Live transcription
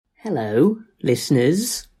Hello,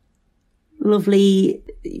 listeners. Lovely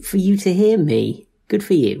for you to hear me. Good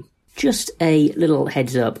for you. Just a little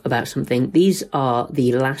heads up about something. These are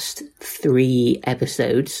the last 3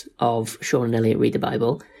 episodes of Sean and Elliot Read the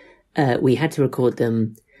Bible. We had to record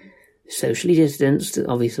them socially distanced,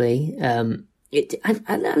 obviously. I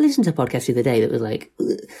listened to a podcast the other day that was like,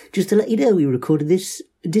 just to let you know, we recorded this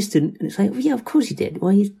distant. And it's like, well, yeah, of course you did.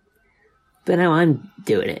 But now I'm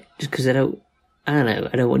doing it just because I don't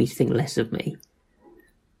want you to think less of me.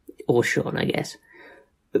 Or Sean, I guess.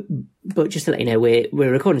 But just to let you know, we're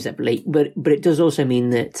recording separately, but it does also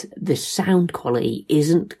mean that the sound quality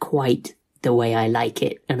isn't quite the way I like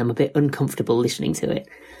it, and I'm a bit uncomfortable listening to it.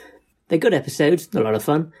 They're good episodes, a lot of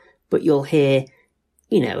fun, but you'll hear,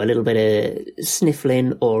 a little bit of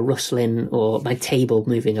sniffling or rustling or my table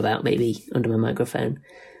moving about maybe under my microphone.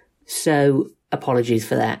 So, apologies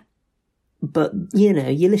for that. But,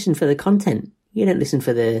 you listen for the content. You don't listen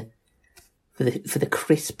for the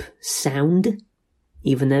crisp sound,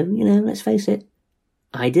 even though, let's face it,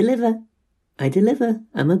 I deliver.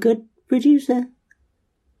 I'm a good producer.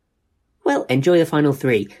 Well, enjoy the final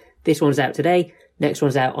 3. This one's out today. Next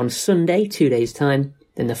one's out on Sunday, 2 days' time.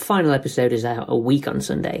 Then the final episode is out a week on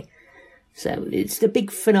Sunday. So it's the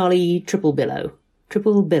big finale triple billow.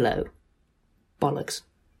 Bollocks.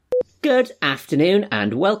 Good afternoon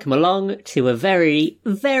and welcome along to a very,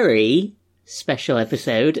 very special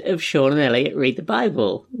episode of Sean and Elliot Read the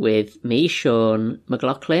Bible with me, Sean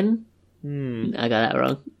McLaughlin. I got that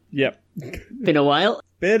wrong. Yep. Been a while.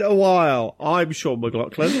 I'm Sean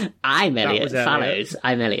McLaughlin. I'm Elliot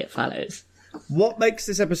Fallows. What makes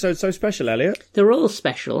this episode so special, Elliot? They're all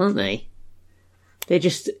special, aren't they?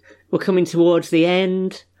 We're coming towards the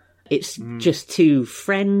end. It's just 2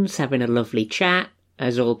 friends having a lovely chat,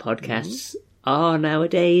 as all podcasts are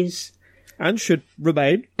nowadays. And should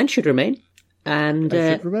remain. And should remain.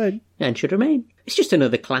 It's just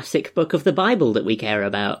another classic book of the Bible that we care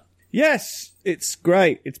about. Yes, it's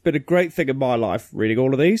great. It's been a great thing in my life, reading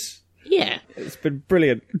all of these. Yeah. It's been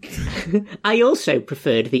brilliant. I also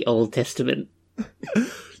preferred the Old Testament.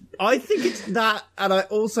 I think it's that, and I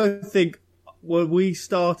also think when we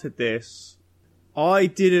started this, I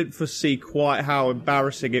didn't foresee quite how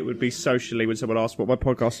embarrassing it would be socially when someone asked what my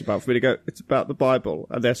podcast is about for me to go, it's about the Bible,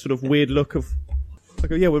 and their sort of weird look of,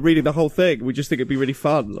 like, yeah, we're reading the whole thing. We just think it'd be really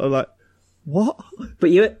fun. I'm like, what? But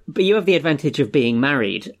you have the advantage of being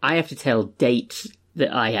married. I have to tell dates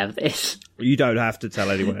that I have this. You don't have to tell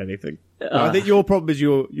anyone anything. I think your problem is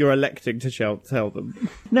you're electing to tell them.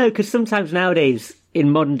 No, because sometimes nowadays, in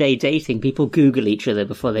modern day dating, people Google each other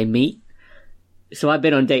before they meet. So I've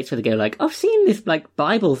been on dates where they go like, I've seen this like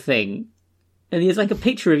Bible thing. And there's like a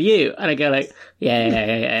picture of you. And I go like,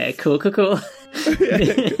 yeah, cool. Good.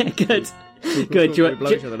 Good. Do you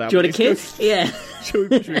want a kiss? Yeah. Should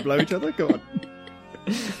we blow each other? Go on.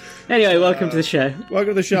 Anyway, welcome to the show.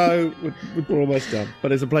 Welcome to the show. We're almost done.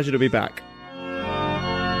 But it's a pleasure to be back.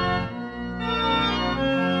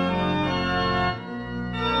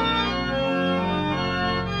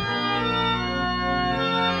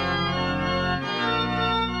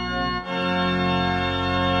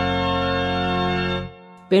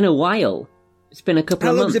 Been a while. It's been a couple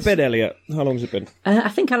of months. How long's it been, Elliot? How long's it been? I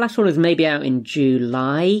think our last one was maybe out in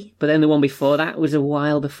July, but then the one before that was a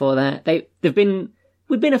while before that.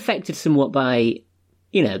 We've been affected somewhat by,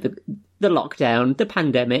 the lockdown, the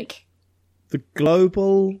pandemic. The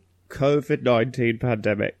global COVID-19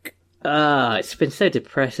 pandemic. It's been so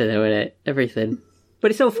depressing, though, isn't it? Everything.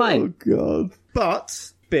 But it's all fine. Oh, God.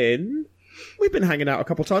 But, we've been hanging out a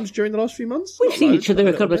couple of times during the last few months. We've seen each other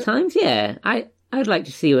a couple of times, yeah. I'd like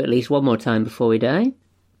to see you at least one more time before we die.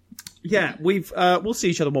 Yeah, we'll see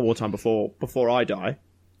each other one more time before I die.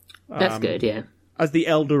 That's good, yeah. As the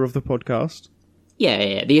elder of the podcast.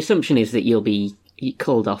 Yeah. The assumption is that you'll be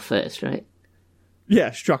called off first, right?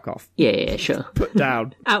 Yeah, struck off. Yeah, sure. Put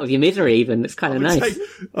down. Out of your misery, even. It's kind of nice.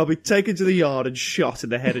 I'll be taken to the yard and shot in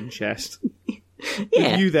the head and chest.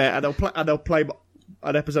 Yeah. With you there, and they'll play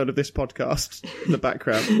an episode of this podcast in the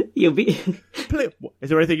background. You'll be... Is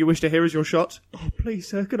there anything you wish to hear as your shot? Oh, please,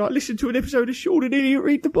 sir, can I listen to an episode of Sean and Elliot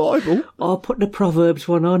Read the Bible? Oh, put the Proverbs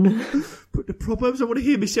one on. Put the Proverbs? I want to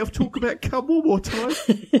hear myself talk about cum one more time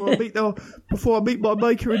before I meet my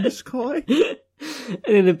maker in the sky. And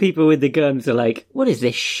then the people with the guns are like, what is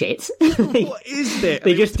this shit? What is this?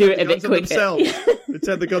 They just do it a bit quicker. They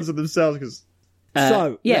turn the guns on themselves.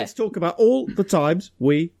 Let's talk about all the times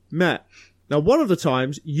we met. Now, one of the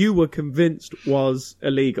times you were convinced was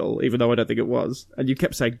illegal, even though I don't think it was, and you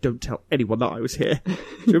kept saying, don't tell anyone that I was here. Do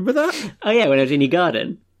you remember that? Oh, yeah, when I was in your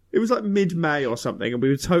garden. It was like mid-May or something, and we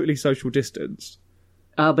were totally social distanced.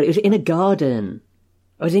 Oh, but it was in a garden.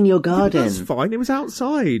 I was in your garden. That's fine. It was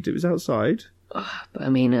outside. But I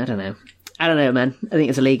mean, I don't know. I don't know, man. I think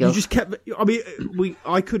it's illegal. You just kept... I mean,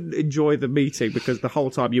 I couldn't enjoy the meeting because the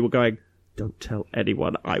whole time you were going, don't tell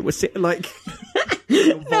anyone I was here. Like...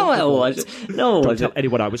 No, I was. Don't tell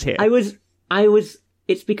anyone I was here. I was...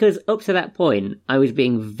 It's because up to that point, I was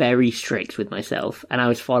being very strict with myself, and I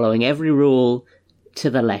was following every rule to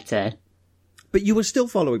the letter. But you were still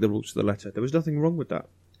following the rules to the letter. There was nothing wrong with that.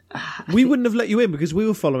 We wouldn't have let you in because we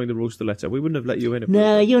were following the rules to the letter. We wouldn't have let you in.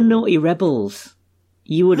 No, you're naughty rebels.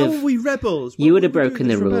 You would have... How are we rebels? You would have broken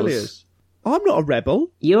the rules. Rebellious? I'm not a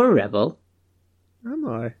rebel. You're a rebel. Am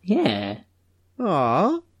I? Yeah.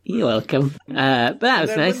 Ah. You're welcome. But that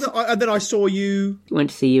was nice. And then I saw you... Went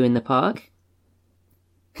to see you in the park.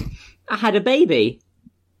 I had a baby.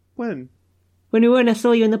 When? When I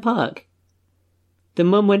saw you in the park. The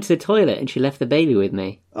mum went to the toilet and she left the baby with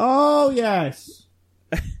me. Oh, yes.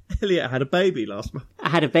 Elliot had a baby last month. I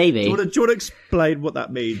had a baby. Do you want to explain what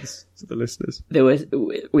that means to the listeners?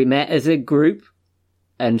 We met as a group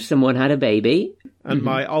and someone had a baby. And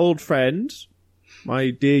my old friend,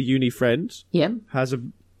 my dear uni friend, has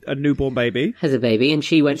a newborn baby. Has a baby, and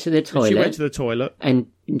she went to the toilet. And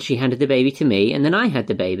she handed the baby to me, and then I had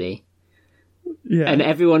the baby. Yeah. And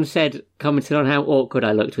everyone commented on how awkward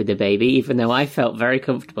I looked with the baby, even though I felt very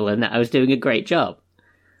comfortable and that I was doing a great job.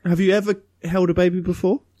 Have you ever held a baby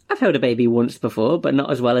before? I've held a baby once before, but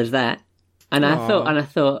not as well as that. And I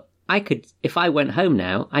thought I could, if I went home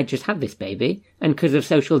now, I'd just have this baby. And because of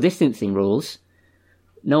social distancing rules,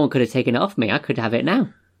 no one could have taken it off me. I could have it now.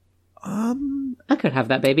 I could have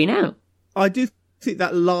that baby now. I do think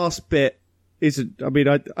that last bit isn't... I mean,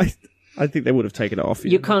 I think they would have taken it off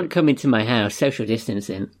you. You can't come into my house, social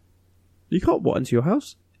distancing. You can't what, into your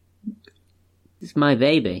house? It's my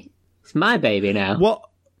baby. It's my baby now. What?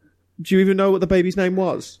 Do you even know what the baby's name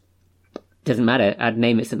was? Doesn't matter. I'd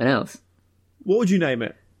name it something else. What would you name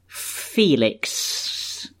it?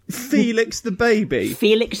 Felix. Felix the baby?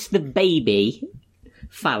 Felix the baby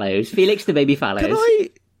fallows. Felix the baby fallows.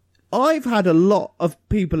 I've had a lot of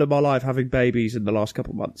people in my life having babies in the last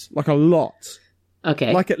couple of months. Like a lot.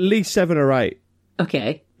 Okay. Like at least 7 or 8.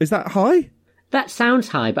 Okay. Is that high? That sounds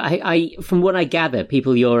high, but I from what I gather,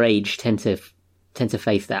 people your age tend to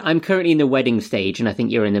face that. I'm currently in the wedding stage, and I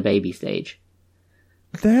think you're in the baby stage.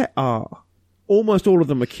 There are. Almost all of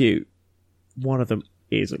them are cute. One of them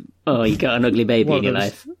isn't. Oh, you got an ugly baby in your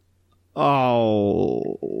life.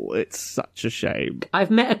 Oh, it's such a shame.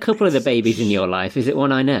 I've met a couple of the babies in your life. Is it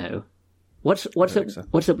one I know? What's up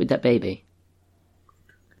with that baby?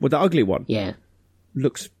 Well, the ugly one? Yeah.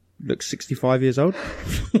 Looks 65 years old.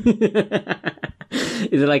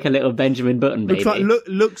 Is it like a little Benjamin Button baby?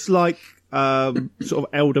 Looks like sort of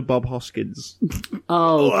elder Bob Hoskins.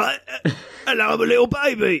 Oh. Hello, I'm a little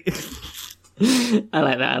baby. I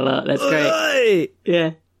like that a lot. That's great.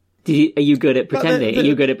 Yeah. Are you good at pretending? Are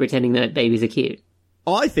you good at pretending that babies are cute?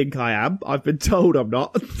 I think I am. I've been told I'm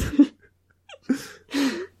not.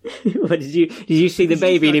 What did you see the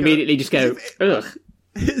baby and immediately just go, ugh?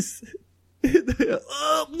 Where's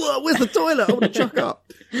the toilet? I want to chuck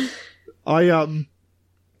up. I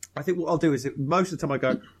think what I'll do is most of the time I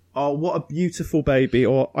go, oh, what a beautiful baby,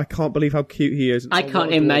 or I can't believe how cute he is. I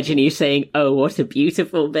can't imagine you saying, oh, what a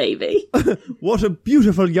beautiful baby. What a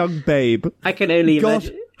beautiful young babe. I can only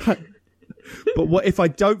imagine. But what if I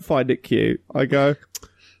don't find it cute? I go,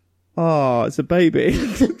 oh, it's a baby.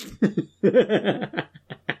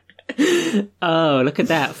 Oh, look at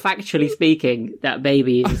that. Factually speaking, that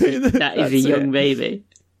baby is a young baby.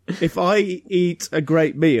 If I eat a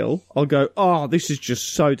great meal, I'll go, oh, this is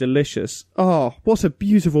just so delicious. Oh, what a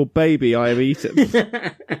beautiful baby I am eating.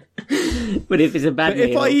 But if it's a bad meal...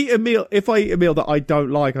 If I eat a meal that I don't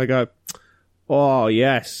like, I go, oh,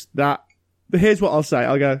 yes, that... Here's what I'll say.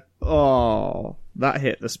 I'll go, oh, that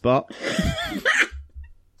hit the spot.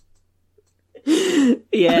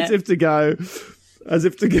 Yeah. As if to go...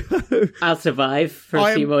 I'll survive for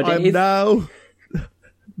a few more days. I'm now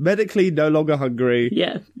medically no longer hungry.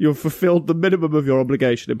 Yeah. You've fulfilled the minimum of your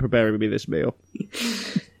obligation in preparing me this meal.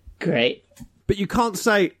 Great. But you can't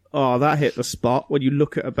say, oh, that hit the spot when you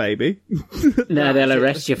look at a baby. No, they'll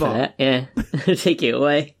arrest you for that. Yeah. Take it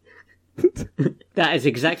away. That is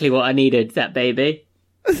exactly what I needed, that baby.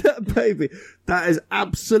 That baby. That has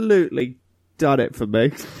absolutely done it for me.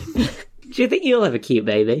 Do you think you'll have a cute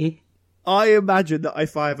baby? I imagine that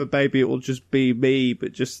if I have a baby, it will just be me,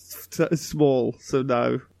 but just small. So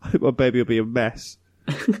no, I think my baby will be a mess.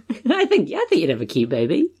 I think you'd have a cute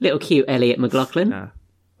baby. Little cute Elliot McLaughlin. Nah.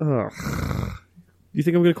 Ugh. You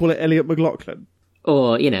think I'm going to call it Elliot McLaughlin?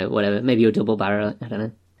 Or, maybe you'll double barrel it. I don't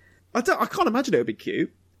know. I can't imagine it would be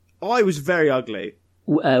cute. I was very ugly.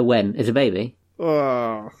 When? As a baby?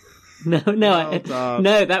 Oh, No, done.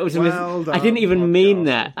 no, that was Well I didn't done, even mean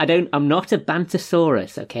podcast. that. I'm not a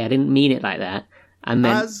Bantosaurus, okay? I didn't mean it like that. I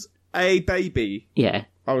meant, as a baby, yeah.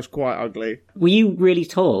 I was quite ugly. Were you really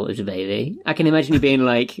tall as a baby? I can imagine you being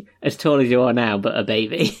like as tall as you are now, but a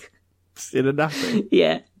baby. In a nappy.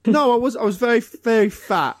 Yeah. No, I was very, very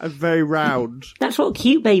fat and very round. That's what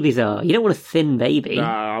cute babies are. You don't want a thin baby.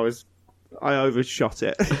 No, I overshot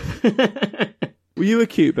it. Were you a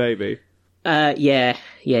cute baby? Yeah.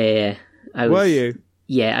 I was, Were you?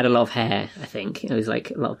 Yeah, I had a lot of hair, I think. It was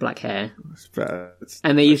like a lot of black hair. It's-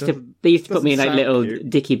 And they used to put me in like doesn't little sound cute.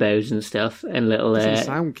 dicky bows and stuff and little Doesn't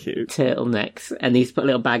sound cute. turtlenecks. And they used to put a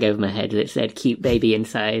little bag over my head that said cute baby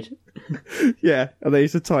inside. Yeah, and they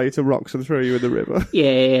used to tie you to rocks and throw you in the river.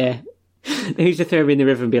 Yeah. They used to throw me in the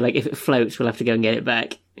river and be like, if it floats, we'll have to go and get it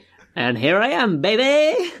back. And here I am,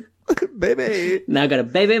 baby! Baby! Now I got a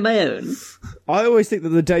baby of my own. I always think that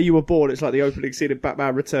the day you were born, it's like the opening scene in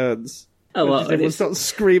Batman Returns. Oh, well, Everyone it's- starts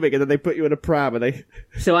screaming and then they put you in a pram and they...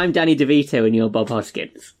 So I'm Danny DeVito and you're Bob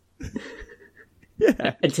Hoskins.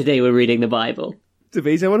 Yeah. And today we're reading the Bible.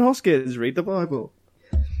 DeVito and Hoskins, read the Bible.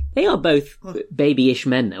 They are both babyish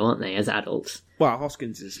men, though, aren't they, as adults? Well,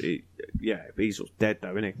 Hoskins is... Yeah, he's dead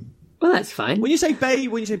though, isn't he? Well, that's fine. When you say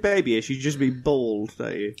babyish, you just mean bald,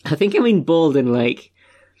 don't you? I think I mean bald and, like,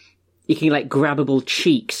 you can, like, grabbable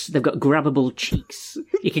cheeks. They've got grabbable cheeks.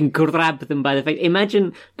 You can grab them by the face.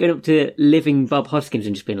 Imagine going up to living Bob Hoskins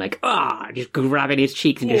and just being like, just grabbing his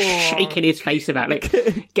cheeks and just shaking his face about, like,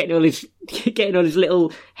 getting on his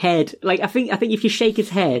little head. Like, I think if you shake his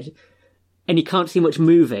head and you can't see much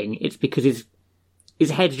moving, it's because his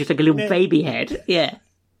head's just like a little baby head. Yeah.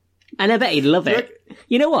 And I bet he'd love it.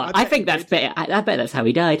 You know what? I think that's better. I bet that's how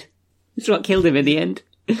he died. It's what killed him in the end.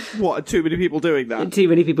 What, too many people doing that? Too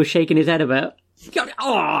many people shaking his head about.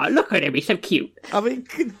 Oh, look at him, he's so cute. I mean,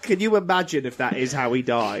 can you imagine if that is how he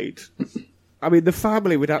died? I mean, the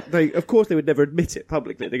family would have... of course, they would never admit it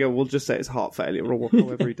publicly. They go, we'll just say it's heart failure or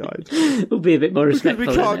however he died. We'll be a bit more Because respectful.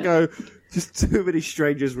 we can't isn't it? go... Just too many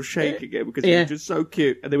strangers were shaking him because he Yeah. was just so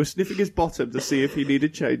cute. And they were sniffing his bottom to see if he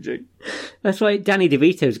needed changing. That's why Danny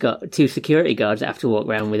DeVito's got 2 security guards that have to walk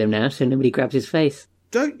around with him now, so nobody grabs his face.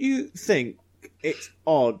 Don't you think it's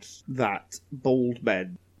odd that bald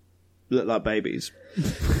men look like babies?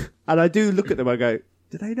 And I do look at them, I go,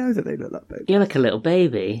 do they know that they look like babies? You're like a little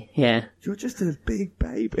baby, yeah. You're just a big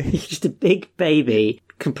baby. You're just a big baby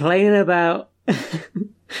complaining about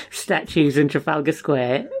statues in Trafalgar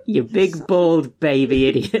Square. You big, bald baby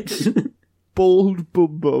idiot. Bald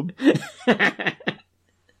bum bum.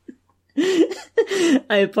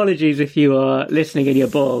 I apologize if you are listening and you're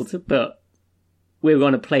bald, but we're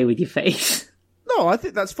going to play with your face. No, I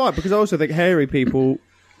think that's fine because I also think hairy people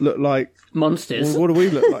look like... Monsters. Well, what do we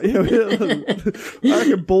look like? I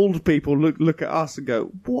reckon bald people look at us and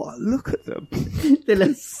go, what? Look at them. They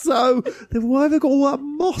look- So, why have they got all that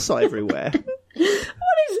moss everywhere?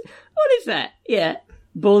 What is that? Yeah.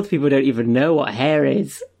 Bald people don't even know what hair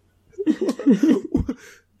is.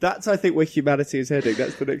 That's, I think, where humanity is heading.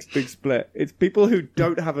 That's the next big split. It's people who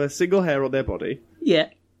don't have a single hair on their body Yeah.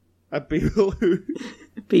 and people who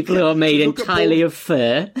People who are made Look at entirely of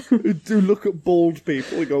fur. do look at bald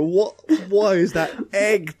people and go, what? Why is that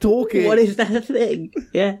egg talking? What is that thing?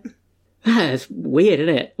 Yeah. It's weird,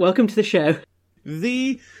 isn't it? Welcome to the show.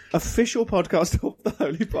 The official podcast of the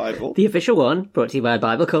Holy Bible. The official one, brought to you by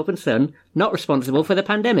Bible Corp and Son, not responsible for the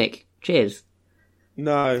pandemic. Cheers.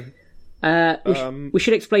 No. We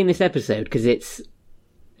should explain this episode, because it's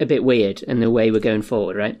a bit weird in the way we're going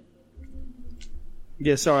forward, right?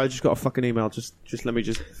 Yeah, sorry, I just got a fucking email. Just let me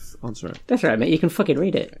just answer it. That's right, mate. You can fucking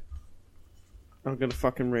read it. I'm gonna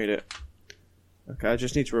fucking read it. Okay, I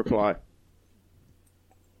just need to reply.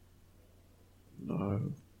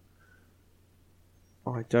 No.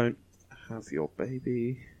 I don't have your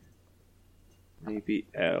baby. Maybe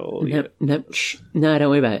L. No, shh. No, don't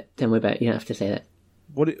worry about it. Don't worry about it. You don't have to say that.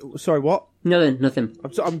 Sorry, what? Nothing.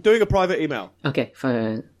 I'm doing a private email. Okay,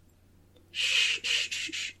 fine.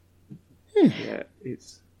 Shh. Yeah,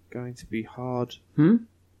 it's going to be hard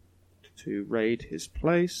to raid his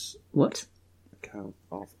place. What? Account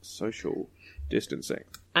of social distancing.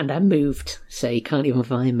 And I moved, so you can't even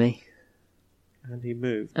find me. And he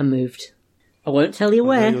moved. I moved. I won't tell you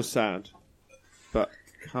I know where. you're sad, but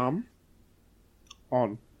come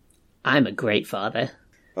on. I'm a great father.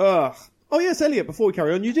 Ugh. Oh yes, Elliot, before we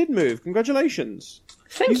carry on, you did move. Congratulations.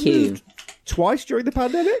 Thank You you. moved twice during the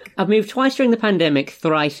pandemic? I've moved twice during the pandemic,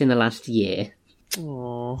 thrice in the last year.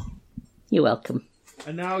 Aww. You're welcome.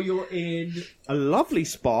 And now you're in a lovely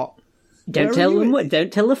spot. Don't Where tell are you them in? what.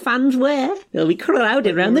 Don't tell the fans where. They'll be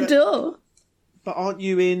crowded round the door. But aren't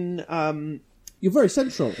you in... You're very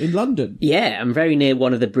central, in London. Yeah, I'm very near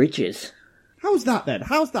one of the bridges. How's that then?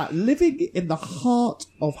 How's that? Living in the heart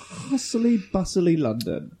of hustly, bustly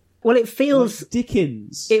London. Well, it feels... Like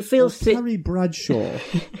Dickens. It feels... Or Carrie Bradshaw.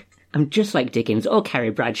 I'm just like Dickens, or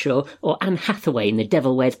Carrie Bradshaw, or Anne Hathaway in The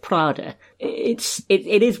Devil Wears Prada. It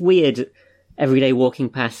is weird every day walking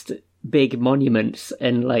past big monuments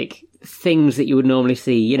and, like, things that you would normally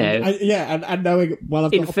see, you know. And knowing, well,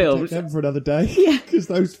 I've got to films. protect them for another day. Yeah. Because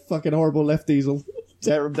those fucking horrible lefties will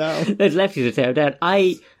tear them down. Those lefties will tear them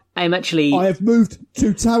down. I'm actually... I have moved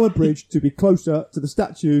to Tower Bridge to be closer to the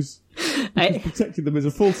statues. Protecting them is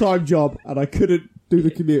a full-time job, and I couldn't do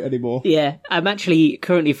the commute anymore. Yeah, I'm actually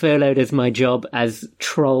currently furloughed as my job as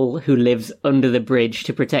troll who lives under the bridge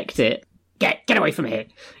to protect it. Get away from here!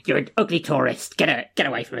 You're an ugly tourist. Get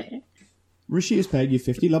away from here. Rishi is paying you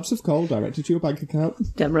 50 lumps of coal directed to your bank account.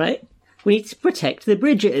 Damn right. We need to protect the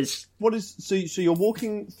bridges. So you're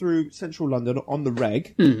walking through central London on the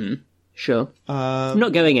reg. Mm-hmm. Sure. I'm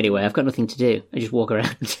not going anywhere. I've got nothing to do. I just walk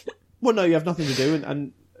around. Well, no, you have nothing to do,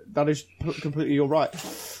 and that is completely your right.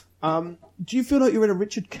 Do you feel like you're in a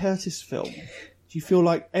Richard Curtis film? Do you feel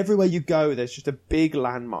like everywhere you go, there's just a big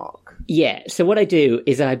landmark? Yeah, so what I do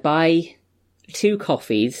is I buy 2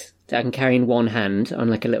 coffees that I can carry in one hand on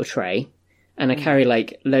like a little tray, and I carry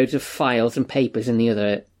like loads of files and papers in the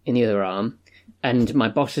other arm, and my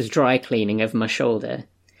boss is dry cleaning over my shoulder.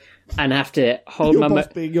 And I have to hold your my... boss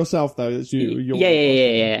being yourself, though. That's you.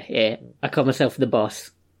 Yeah. I call myself the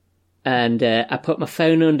boss. And I put my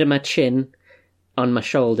phone under my chin on my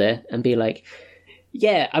shoulder and be like,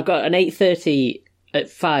 yeah, I've got an 8:30 at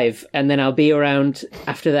 5, and then I'll be around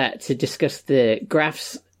after that to discuss the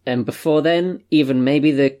graphs, and before then, even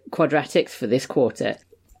maybe the quadratics for this quarter.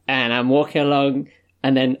 And I'm walking along,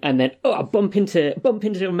 and then I bump into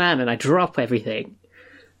a man, and I drop everything.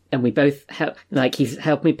 And we both help, like, he's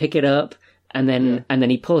helped me pick it up, and then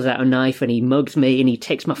he pulls out a knife and he mugs me and he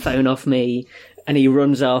takes my phone off me and he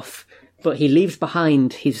runs off, but he leaves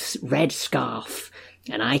behind his red scarf,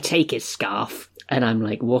 and I take his scarf and I'm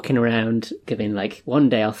like walking around giving like, one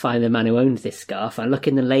day I'll find the man who owns this scarf. I look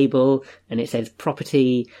in the label and it says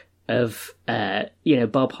property of,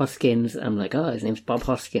 Bob Hoskins. I'm like, oh, his name's Bob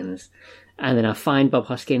Hoskins. And then I find Bob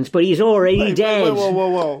Hoskins, but he's already dead.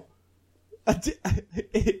 Whoa.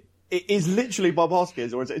 It is literally Bob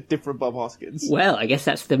Hoskins, or is it a different Bob Hoskins? Well, I guess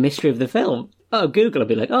that's the mystery of the film. Oh, Google will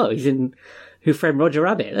be like, oh, he's in Who Framed Roger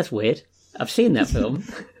Rabbit. That's weird. I've seen that film.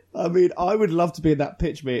 I mean, I would love to be in that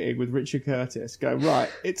pitch meeting with Richard Curtis. Go, right,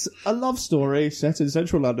 it's a love story set in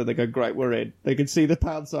central London. They go, great, we're in. They can see the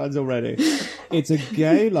pound signs already. It's a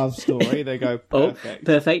gay love story. They go, perfect. Oh,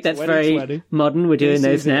 perfect. That's very modern. We're doing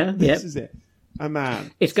those now. This is it. A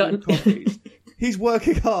man. It's got coffees. He's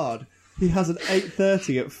working hard. He has an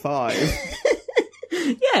 8:30 at 5.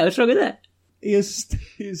 Yeah, what's wrong with that? He is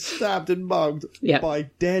stabbed and mugged by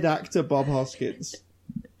dead actor Bob Hoskins.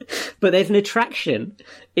 But there's an attraction.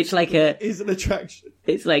 It's like It's an attraction.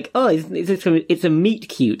 It's like, oh, it's a meat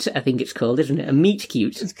cute, I think it's called, isn't it? A meat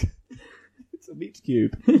cute. It's a meat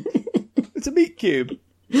cube. It's a meat cube.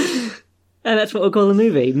 And that's what we'll call the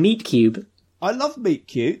movie, Meat Cube. I love meat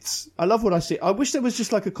cutes. I love what I see. I wish there was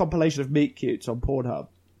just like a compilation of meat cutes on Pornhub.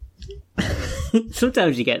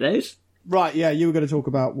 Sometimes you get those. Right, yeah, you were going to talk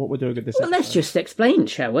about what we're doing in this episode. Let's just explain,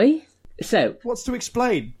 shall we? So, what's to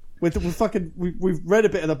explain? We've read a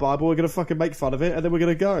bit of the Bible, we're going to fucking make fun of it, and then we're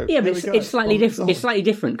going to go. Yeah, but it's slightly different. It's slightly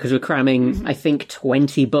different because we're cramming, I think,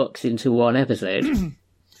 20 books into one episode.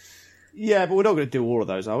 Yeah, but we're not going to do all of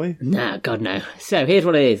those, are we? Nah, God no. So here's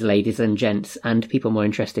what it is, ladies and gents, and people more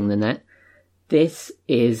interesting than that. This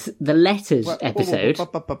is the letters episode.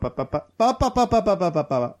 What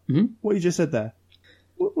you just said there?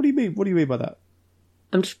 What do you mean? What do you mean by that?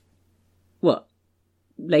 I'm just... What?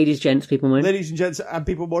 Ladies, gents, people more... Ladies and gents, and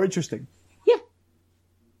people more interesting. Yeah.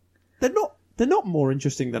 They're not more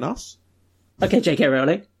interesting than us. Okay, J.K.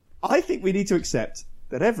 Rowling. I think we need to accept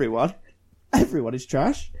that everyone is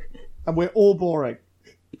trash, and we're all boring.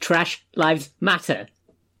 Trash lives matter.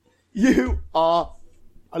 You are...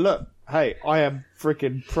 Look, hey, I am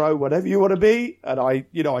freaking pro whatever you want to be, and I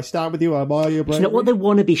stand with you, I admire your bravery. It's not what they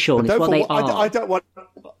want to be, Sean, it's what they are.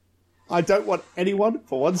 I don't want anyone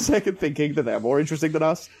for 1 second thinking that they're more interesting than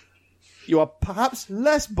us. You are perhaps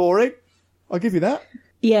less boring. I'll give you that.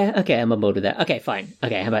 Yeah, okay, I'm on board with that. Okay, fine.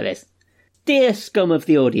 Okay, how about this? Dear scum of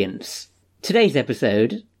the audience, today's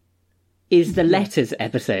episode is the letters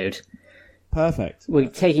episode. Perfect. We're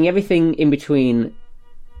taking everything in between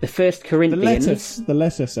the First Corinthians... The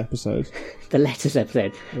letters episode. The letters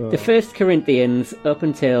episode. Oh. The First Corinthians up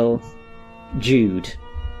until Jude.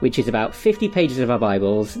 which is about 50 pages of our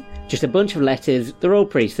Bibles, just a bunch of letters. They're all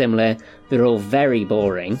pretty similar. They're all very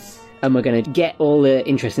boring. And we're going to get all the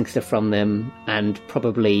interesting stuff from them and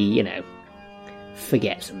probably,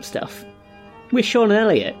 forget some stuff. We're Sean and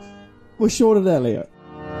Elliot. We're Sean and Elliot.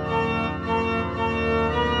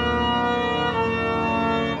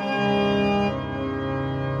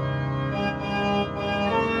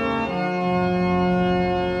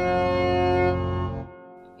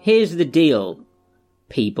 Here's the deal,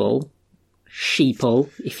 people. Sheeple,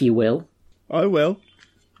 if you will. I will.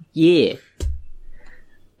 Yeah.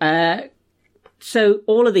 So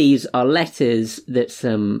all of these are letters that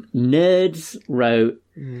some nerds wrote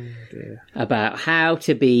about how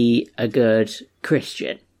to be a good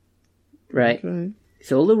Christian. Right? Okay.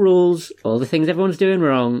 It's all the rules, all the things everyone's doing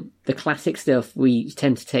wrong, the classic stuff we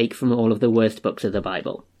tend to take from all of the worst books of the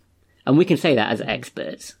Bible. And we can say that as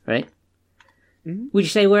experts, right? Mm-hmm. Would you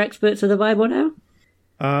say we're experts of the Bible now?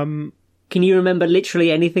 Can you remember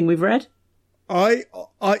literally anything we've read? All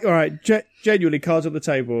right, genuinely, cards on the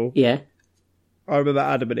table. Yeah. I remember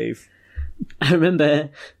Adam and Eve. I remember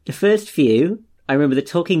the first few. I remember the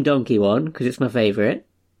talking donkey one, because it's my favourite.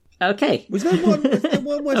 Okay. Was there one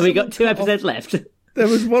where and we got 2 episodes left. There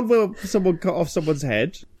was one where someone cut off someone's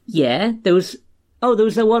head. Yeah, there was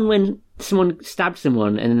the one when someone stabbed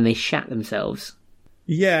someone and then they shat themselves.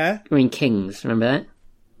 Yeah. I mean, Kings, remember that?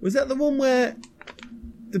 Was that the one where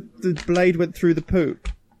the blade went through the poop?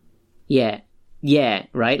 Yeah. Yeah,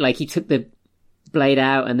 right? Like, he took the blade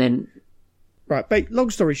out and then... Right, long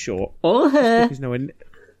story short... Or her! Remember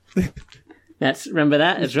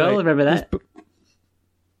that as well? Remember that?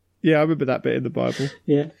 Yeah, I remember that bit in the Bible.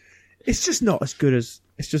 Yeah. It's just not as good as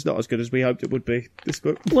we hoped it would be, this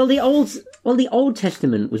book. Well, the Old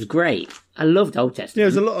Testament was great. I loved Old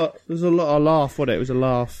Testament. Yeah, there was a lot of laugh, wasn't it? It was a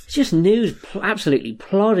laugh. It's just news absolutely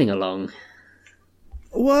plodding along.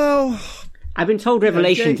 Well... I've been told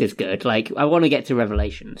Revelations is good. Like, I want to get to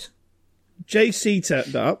Revelations. JC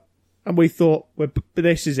turned up, and we thought,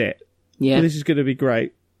 this is it. Yeah. This is going to be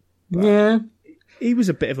great. But yeah. He was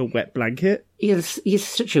a bit of a wet blanket. He's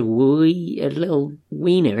such a little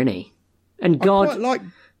wiener, isn't he? And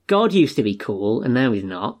God used to be cool, and now he's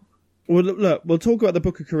not. Well, look, we'll talk about the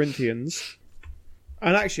Book of Corinthians.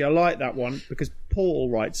 And actually, I like that one, because Paul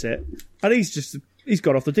writes it. And he's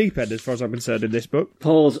got off the deep end, as far as I'm concerned, in this book.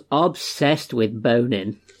 Paul's obsessed with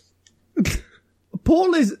boning.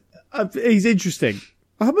 Paul is... he's interesting.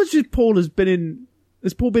 How much has Paul been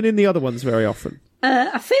in the other ones very often?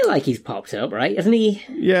 I feel like he's popped up, right? Isn't he?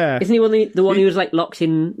 Yeah. Isn't he the one who was, like, locked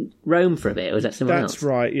in Rome for a bit, or was that someone else? That's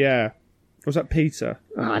right, yeah. Or was that Peter?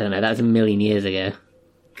 Oh, I don't know, that was a million years ago.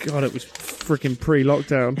 God, it was freaking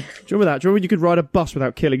pre-lockdown. Do you remember that? Do you remember when you could ride a bus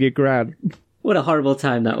without killing your gran? What a horrible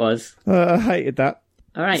time that was. I hated that.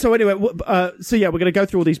 All right. So anyway, we're going to go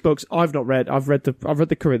through all these books I've not read. I've read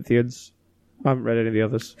the Corinthians. I haven't read any of the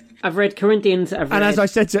others. I've read Corinthians. And as I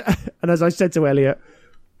said to Elliot,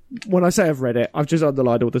 when I say I've read it, I've just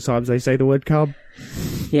underlined all the times they say the word "come."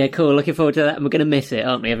 Yeah, cool. Looking forward to that. And we're going to miss it,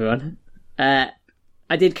 aren't we, everyone?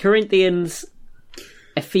 I did Corinthians,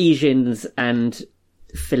 Ephesians, and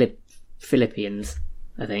Philippians,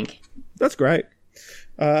 I think. That's great.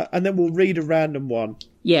 And then we'll read a random one.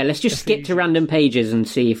 Yeah, let's just skip to random pages and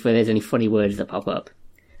see if there's any funny words that pop up.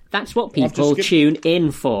 That's what people tune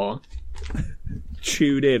in for.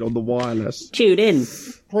 Tune in on the wireless. Tune in.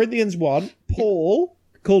 Corinthians 1, Paul,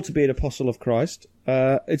 called to be an apostle of Christ.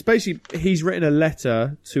 It's basically, he's written a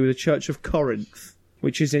letter to the Church of Corinth,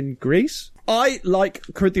 which is in Greece. I like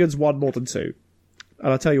Corinthians 1 more than 2.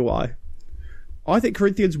 And I'll tell you why. I think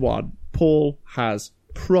Corinthians 1, Paul has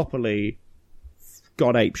properly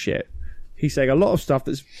gone apeshit. He's saying a lot of stuff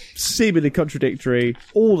that's seemingly contradictory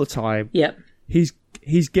all the time. Yep.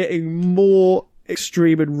 He's getting more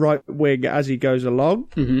extreme and right wing as he goes along.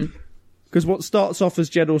 Because what starts off as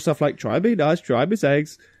general stuff like try and be nice, try and miss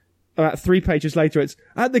eggs, about 3 pages later it's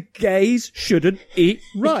and the gays shouldn't eat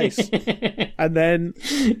rice. And then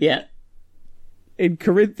in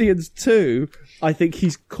Corinthians 2, I think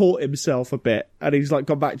he's caught himself a bit and he's like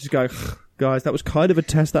gone back just going, guys, that was kind of a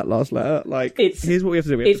test, that last letter. Like, here's what we have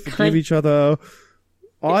to do. We have to forgive each other.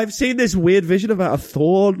 I've seen this weird vision about a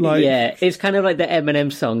thorn. Like, yeah, it's kind of like the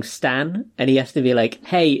Eminem song Stan, and he has to be like,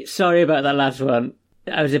 hey, sorry about that last one.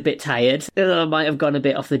 I was a bit tired. I might have gone a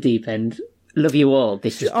bit off the deep end. Love you all.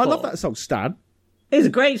 This is Paul. I love that song, Stan. It's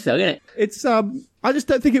a great song, isn't it? It's I just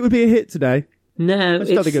don't think it would be a hit today. No, I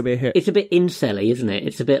just don't think it would be a hit. It's a bit incel-y, isn't it?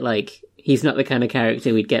 It's a bit like he's not the kind of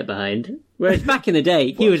character we'd get behind. Whereas back in the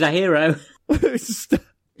day, he was a hero.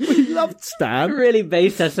 We loved Stan. Really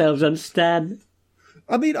based ourselves on Stan.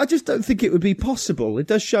 I mean, I just don't think it would be possible. It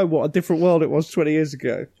does show what a different world it was 20 years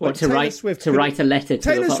ago. What, to write a letter to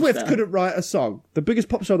Taylor a pop Swift star? couldn't write a song. The biggest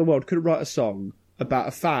pop star in the world couldn't write a song about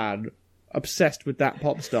a fan obsessed with that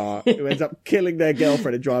pop star who ends up killing their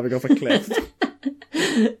girlfriend and driving off a cliff.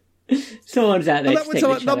 Someone's out there. And that went to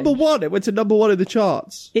like number one. It went to number one in the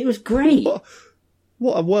charts. It was great.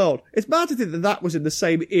 What a world. It's mad to think that that was in the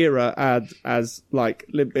same era as like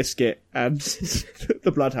Limp Bizkit and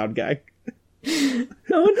the Bloodhound Gang.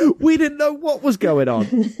 We didn't know what was going on.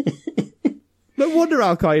 No wonder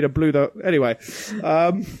Al Qaeda blew the. Anyway.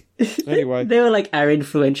 They were like our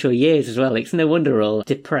influential years as well. It's no wonder we're all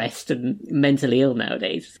depressed and mentally ill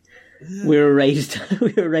nowadays. We were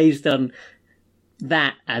raised on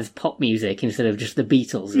that as pop music instead of just the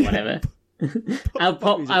Beatles or whatever. Our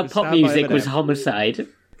pop music was Homicide.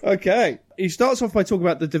 Okay. He starts off by talking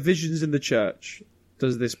about the divisions in the church.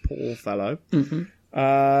 Does this Paul fellow? Mm-hmm.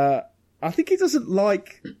 I think he doesn't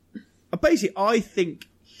like. Basically, I think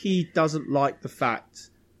he doesn't like the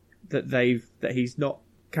fact that he's not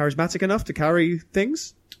charismatic enough to carry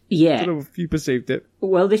things. Yeah. I don't know if you perceived it.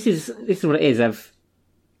 Well, this is what it is.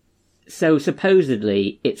 So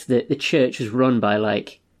supposedly it's the church is run by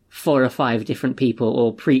like 4 or 5 different people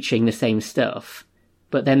all preaching the same stuff.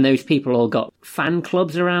 But then those people all got fan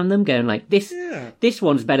clubs around them going like, this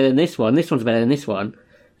one's better than this one one's better than this one.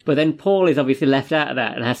 But then Paul is obviously left out of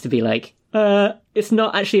that and has to be like, it's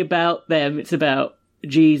not actually about them, it's about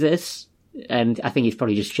Jesus. And I think he's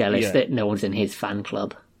probably just jealous that no one's in his fan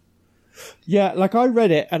club. Yeah, like I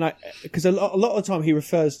read it, and because a lot of the time he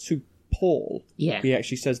refers to Paul. Yeah. He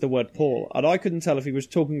actually says the word Paul. And I couldn't tell if he was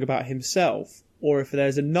talking about himself or if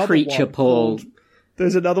there's another Preacher one Paul.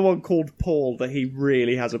 There's another one called Paul that he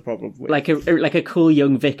really has a problem with. Like a cool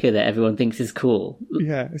young vicar that everyone thinks is cool.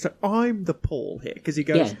 Yeah, it's like, I'm the Paul here. Because he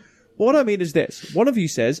goes, what I mean is this. One of you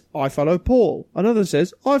says, I follow Paul. Another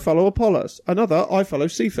says, I follow Apollos. Another, I follow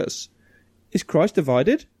Cephas. Is Christ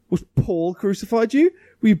divided? Was Paul crucified you?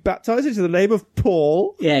 Were you baptized into the name of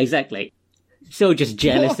Paul? Yeah, exactly. So just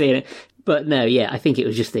jealousy. But no, yeah, I think it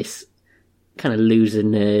was just this kind of loser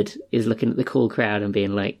nerd is looking at the cool crowd and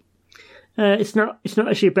being like, it's not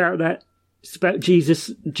actually about that. It's about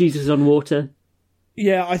Jesus on water.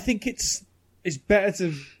 Yeah, I think it's better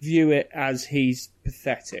to view it as he's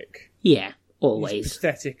pathetic. Yeah, always. He's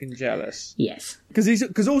pathetic and jealous. Yes.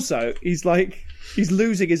 Because also he's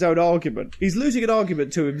losing his own argument. He's losing an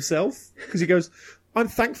argument to himself because he goes, I'm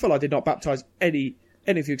thankful I did not baptize any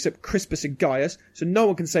of you except Crispus and Gaius, so no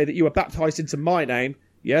one can say that you were baptized into my name.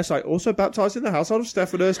 Yes, I also baptized in the household of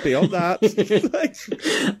Stephanus. Beyond that,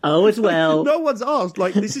 as well. No one's asked.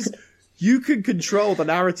 Like, this is, you can control the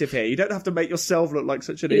narrative here. You don't have to make yourself look like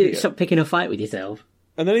such an idiot. Stop picking a fight with yourself.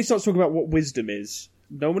 And then he starts talking about what wisdom is.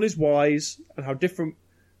 No one is wise, and how different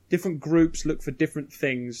groups look for different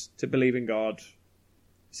things to believe in God.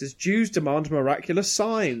 He says Jews demand miraculous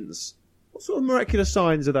signs. What sort of miraculous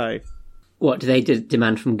signs are they? What do they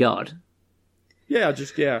demand from God? Yeah.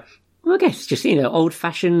 Well, I guess just,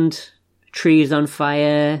 old-fashioned trees on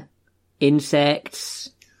fire, insects,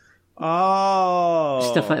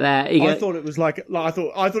 stuff like that. I thought it was like I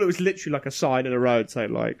thought it was literally like a sign in a road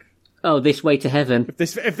saying like, "Oh, this way to heaven." If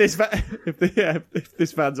this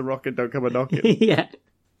van's a rockin', don't come a knocking. Yeah.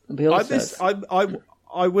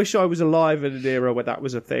 I wish I was alive in an era where that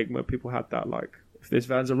was a thing, where people had that like, if this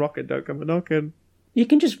van's a rockin', don't come a knocking. You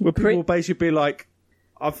can just where people basically be like,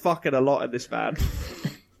 I'm fucking a lot in this van.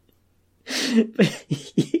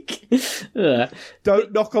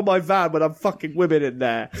 Don't knock on my van when I'm fucking women in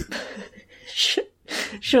there.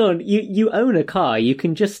 Sean, you own a car. You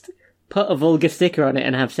can just put a vulgar sticker on it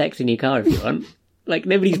and have sex in your car if you want. Like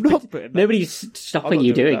nobody's stopping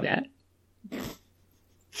you doing that.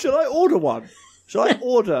 Should I order one? Should I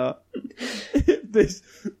order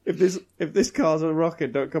if this car's a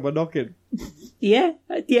rockin', don't come a knocking? Yeah,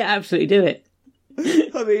 absolutely do it.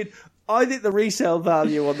 I mean, I think the resale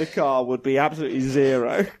value on the car would be absolutely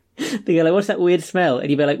zero. They go like, what's that weird smell? And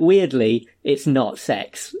you'd be like, weirdly, it's not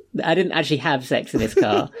sex. I didn't actually have sex in this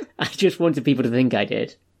car. I just wanted people to think I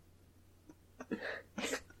did.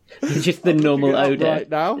 It's just the normal odour. Right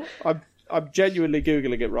now, I'm genuinely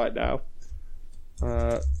Googling it right now.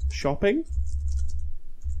 Shopping?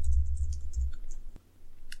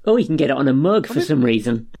 Oh, you can get it on a mug for some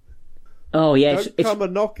reason. Oh, yeah. Don't come a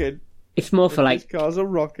knocking. It's more for like cars are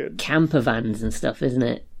rocking. Camper vans and stuff, isn't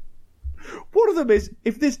it? One of them is,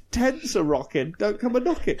 if this tents are rocking, don't come a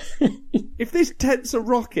knocking. If this tents are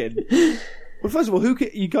rocking... Well, first of all, you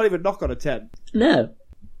can't even knock on a tent. No.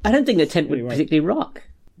 I don't think the tent would particularly rock.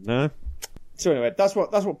 No. So anyway, that's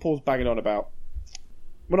what Paul's banging on about.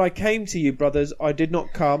 When I came to you, brothers, I did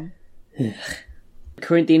not come...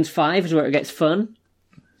 Corinthians 5 is where it gets fun.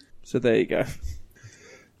 So there you go.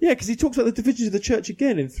 Yeah, because he talks about the divisions of the church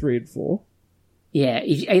again in 3 and 4. Yeah,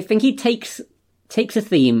 I think he takes a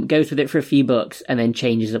theme, goes with it for a few books, and then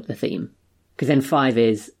changes up the theme. Because then 5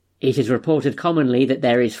 is, it is reported commonly that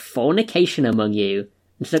there is fornication among you,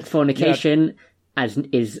 and such fornication as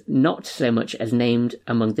is not so much as named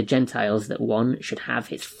among the Gentiles that one should have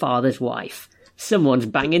his father's wife. Someone's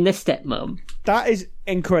banging their stepmom. That is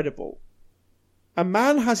incredible. A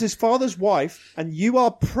man has his father's wife, and you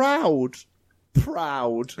are proud.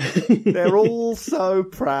 Proud. They're all so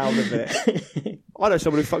proud of it. I know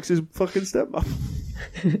someone who fucks his fucking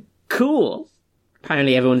stepmom. Cool.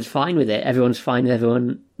 Apparently everyone's fine with it. Everyone's fine with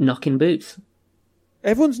everyone knocking boots.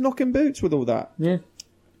 Everyone's knocking boots with all that. Yeah.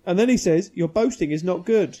 And then he says, your boasting is not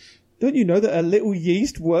good. Don't you know that a little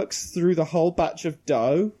yeast works through the whole batch of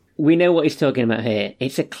dough? We know what he's talking about here.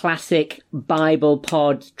 It's a classic Bible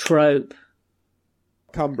pod trope.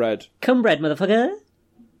 Cumbread. Cumbread, motherfucker.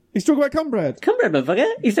 He's talking about cumbread. Cumbread,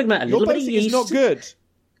 motherfucker. He's talking about a little bit of boasting yeast. is not good.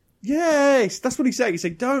 Yes, that's what he's saying. He's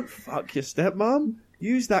saying, don't fuck your stepmom.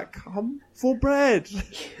 Use that cum for bread.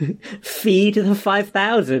 Feed the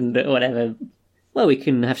 5,000 or whatever. Well, we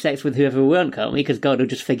can have sex with whoever we want, can't we? Because God will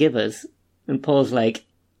just forgive us. And Paul's like,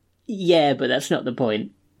 yeah, but that's not the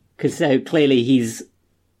point. Because so clearly he's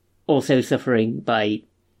also suffering by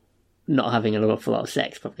not having an awful lot of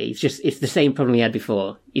sex, probably. It's the same problem he had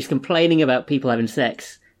before. He's complaining about people having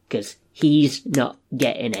sex because he's not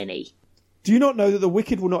getting any. Do you not know that the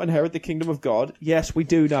wicked will not inherit the kingdom of God? Yes, we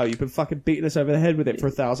do know. You've been fucking beating us over the head with it for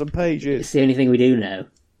 1,000 pages. It's the only thing we do know.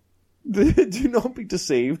 Do not be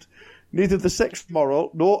deceived. Neither the sex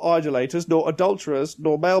moral, nor idolaters, nor adulterers,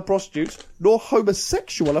 nor male prostitutes, nor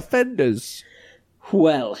homosexual offenders.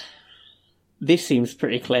 Well, this seems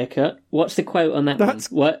pretty clear-cut. What's the quote on that one?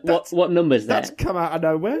 What number's that? That's come out of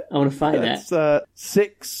nowhere. I want to find that. It's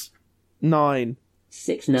 6, 9.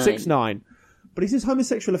 6, 9. 6, 9. But he says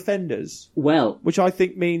homosexual offenders. Well, which I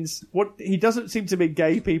think means what he doesn't seem to mean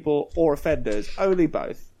gay people or offenders, only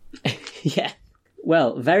both. Yeah.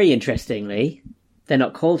 Well, very interestingly, they're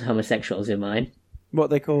not called homosexuals in mine. What are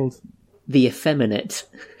they called? The effeminate.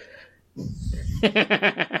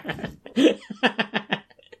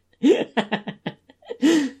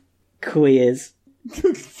 Queers.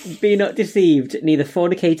 Be not deceived, neither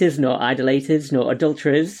fornicators, nor idolaters, nor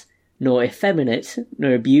adulterers, nor effeminate,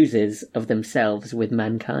 nor abusers of themselves with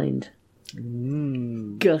mankind.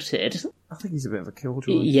 Gutted. I think he's a bit of a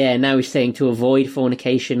killjoy. Yeah, now he's saying to avoid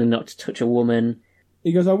fornication and not to touch a woman.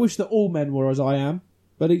 He goes, I wish that all men were as I am,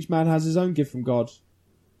 but each man has his own gift from God. So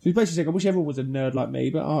he's basically saying, I wish everyone was a nerd like me,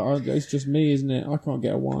 but it's just me, isn't it? I can't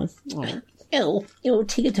get a wife. Oh,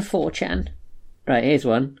 take it to 4chan. Right, here's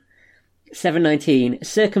one. 7:19.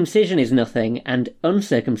 Circumcision is nothing, and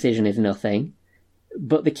uncircumcision is nothing,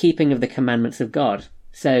 but the keeping of the commandments of God.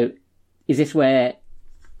 So, is this where,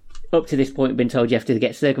 up to this point, been told you have to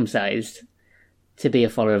get circumcised to be a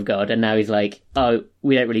follower of God, and now he's like, oh,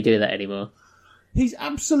 we don't really do that anymore? He's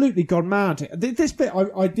absolutely gone mad. This bit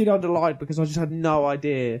I did underline because I just had no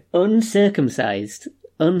idea. Uncircumcised.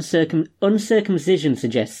 Uncircumcision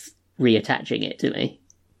suggests reattaching it to me.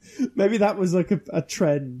 Maybe that was like a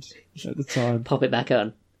trend at the time. Pop it back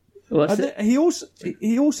on. He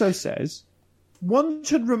also says one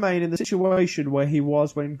should remain in the situation where he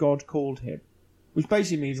was when God called him, which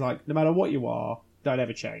basically means like no matter what you are, don't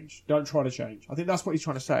ever change. Don't try to change. I think that's what he's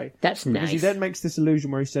trying to say. That's nice. Because he then makes this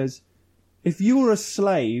allusion where he says, if you were a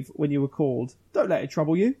slave when you were called, don't let it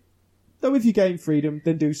trouble you. Though if you gain freedom,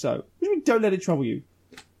 then do so. What do you mean, don't let it trouble you?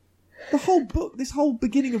 The whole book, this whole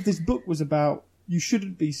beginning of this book was about you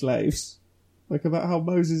shouldn't be slaves. Like about how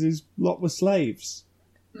Moses' lot were slaves.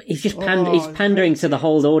 He's just he's pandering to the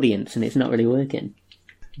whole audience and it's not really working.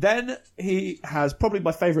 Then he has probably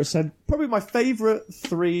my favourite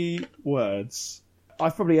 3 words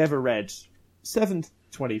I've probably ever read.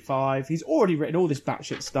 7:25. He's already written all this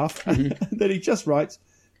batshit stuff. And then he just writes,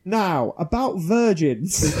 now, about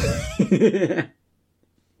virgins.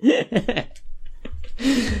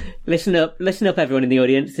 Listen up, everyone in the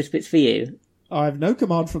audience. This bit's for you. I have no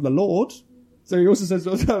command from the Lord. So he also says,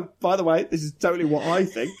 by the way, this is totally what I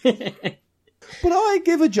think. But I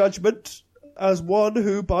give a judgment as one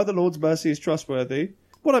who, by the Lord's mercy, is trustworthy.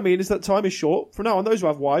 What I mean is that time is short. From now on, those who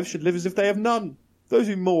have wives should live as if they have none. Those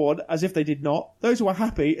who mourn as if they did not. Those who are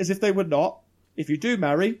happy as if they were not. If you do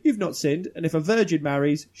marry, you've not sinned. And if a virgin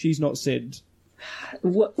marries, she's not sinned.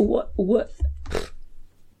 What?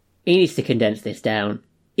 He needs to condense this down.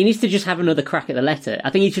 He needs to just have another crack at the letter.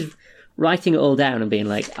 I think he's just writing it all down and being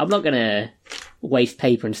like, I'm not going to waste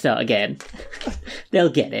paper and start again. They'll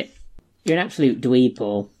get it. You're an absolute dweeb,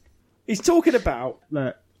 Paul. He's talking about,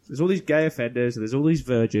 look, there's all these gay offenders and there's all these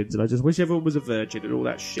virgins, and I just wish everyone was a virgin and all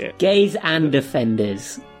that shit. Gays and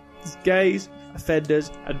offenders. There's gays,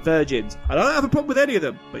 offenders, and virgins. I don't have a problem with any of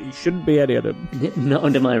them, but you shouldn't be any of them. Not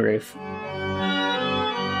under my roof.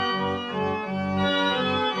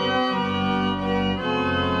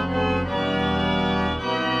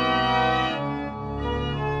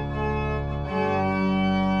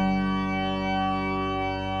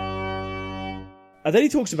 And then he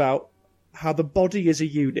talks about how the body is a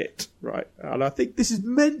unit, right? And I think this is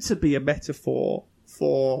meant to be a metaphor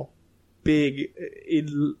for being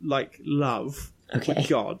in, like, love with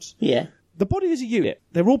God. Yeah. The body is a unit.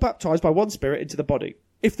 They're all baptized by one spirit into the body.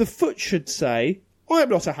 If the foot should say, I am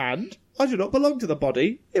not a hand, I do not belong to the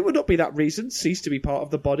body, it would not be that reason cease to be part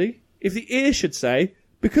of the body. If the ear should say,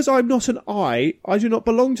 because I am not an eye, I do not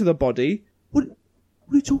belong to the body, what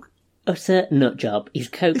are you talking? Utter nut job. He's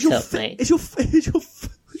coked up, mate.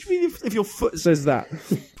 What do you mean if your foot says that?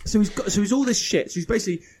 So he's all this shit. So he's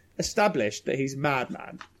basically established that he's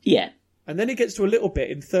madman. Yeah. And then he gets to a little bit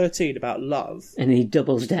in 13 about love. And he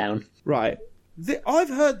doubles down. Right. I've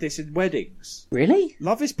heard this in weddings. Really?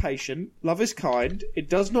 Love is patient. Love is kind. It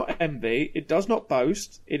does not envy. It does not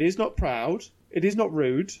boast. It is not proud. It is not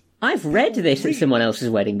rude. I've read this at someone else's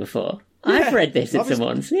wedding before. Yeah. I've read this at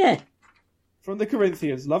someone's. Yeah. From the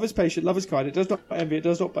Corinthians, love is patient, love is kind, it does not envy, it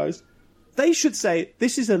does not boast. They should say,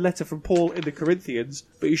 this is a letter from Paul in the Corinthians,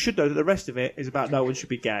 but you should know that the rest of it is about no one should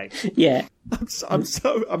be gay. Yeah. I'm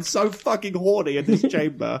so fucking horny in this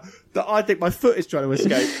chamber that I think my foot is trying to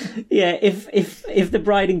escape. Yeah, if the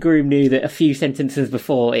bride and groom knew that a few sentences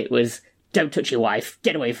before it was, don't touch your wife,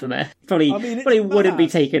 get away from her, probably wouldn't be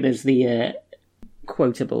taken as the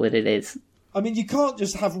quotable that it is. I mean, you can't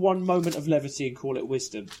just have one moment of levity and call it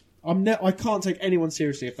wisdom. I can't take anyone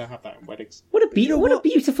seriously if they have that in weddings. What a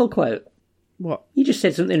beautiful quote. What? You just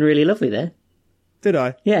said something really lovely there. Did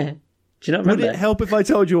I? Yeah. Do you not remember? Would it help if I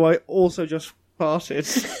told you I also just farted?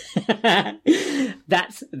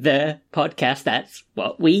 That's the podcast. That's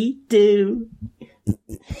what we do.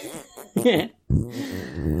 Yeah.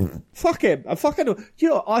 Fuck him. You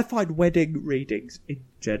know, I find wedding readings in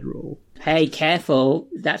general. Hey, careful.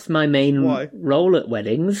 That's my main role at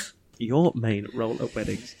weddings. Your main role at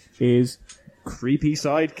weddings is creepy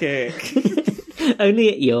sidekick. Only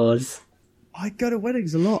at yours. I go to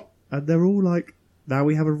weddings a lot, and they're all like, now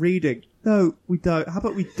we have a reading. No, we don't. How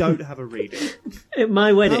about we don't have a reading? At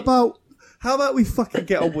my wedding. How about we fucking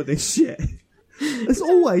get on with this shit? It's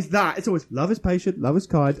always that. It's always love is patient, love is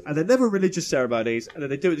kind, and they're never religious ceremonies, and then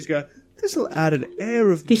they do it just go, this will add an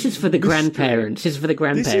air of This is for the mystery. grandparents. This is for the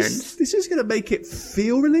grandparents. This is going to make it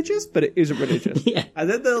feel religious, but it isn't religious. Yeah. And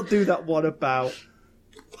then they'll do that one about...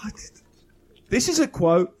 This is a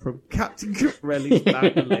quote from Captain Corelli's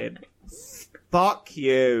mandolin. Fuck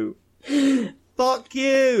you. Fuck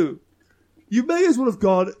you. You may as well have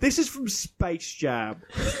gone, this is from Space Jam.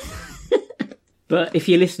 But if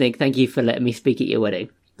you're listening, thank you for letting me speak at your wedding.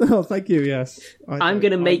 Oh, thank you, yes. I'm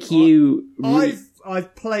going to make you...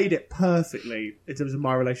 I've played it perfectly in terms of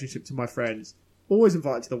my relationship to my friends. Always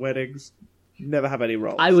invited to the weddings. Never have any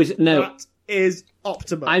roles. That is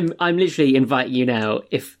optimal. I'm literally inviting you now.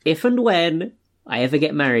 If and when I ever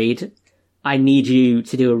get married, I need you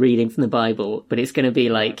to do a reading from the Bible, but it's going to be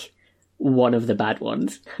like one of the bad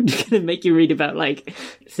ones. I'm just going to make you read about like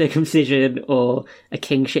circumcision or a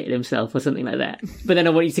king shitting himself or something like that. But then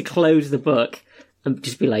I want you to close the book and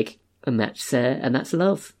just be like, and that's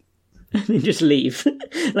love. And then just leave.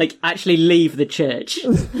 Like, actually leave the church.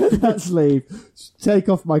 Let's leave. Take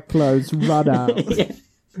off my clothes, run out.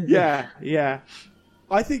 Yeah.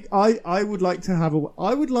 I think I would like to have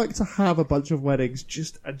a bunch of weddings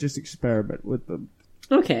just experiment with them.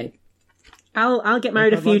 Okay. I'll get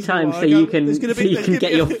married a few times so you can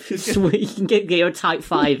get your type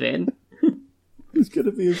 5 in. There's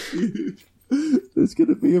gonna be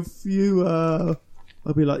a few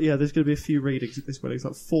I'll be like, yeah, there's going to be a few readings at this wedding. It's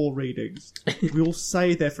like 4 readings. We all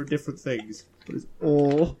say they're for different things. But it's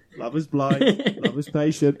all love is blind, love is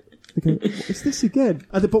patient. Okay, what is this again?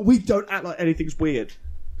 But we don't act like anything's weird.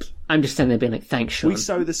 I'm just standing there being like, thanks, Sean. We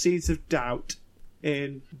sow the seeds of doubt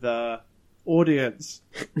in the audience.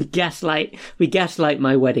 We gaslight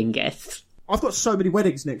my wedding guests. I've got so many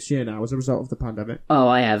weddings next year now as a result of the pandemic. Oh,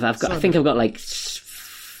 I have. I think I've got like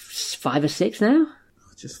 5 or 6 now.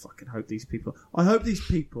 Just fucking hope these people... I hope these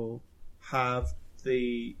people have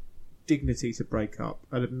the dignity to break up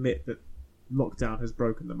and admit that lockdown has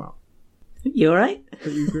broken them up. You alright?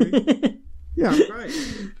 Do you agree? Yeah, I'm great.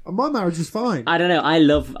 And my marriage is fine. I don't know. I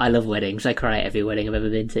love weddings. I cry at every wedding I've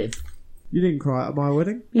ever been to. You didn't cry at my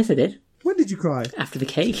wedding? Yes, I did. When did you cry? After the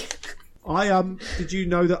cake. Did you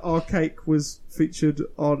know that our cake was featured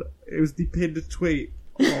on? It was the pinned tweet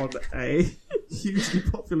on a hugely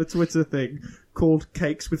popular Twitter thing called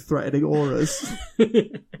 "Cakes with Threatening Auras."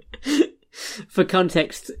 For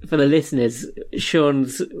context, for the listeners,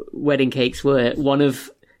 Sean's wedding cakes were one of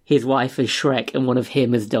his wife as Shrek and one of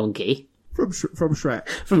him as Donkey. From Shrek.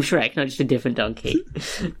 From Shrek, not just a different donkey.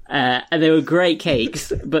 And they were great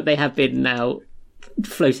cakes, but they have been now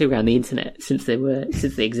floating around the internet since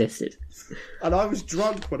they existed. And I was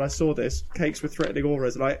drunk when I saw this, Cakes with Threatening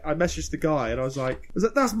Auras, and I messaged the guy and I was like,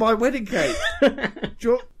 "That's my wedding cake."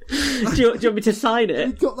 Do you want me to sign it?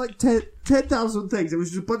 It got like 10,000 things. It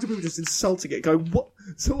was just a bunch of people just insulting it, going, "What?"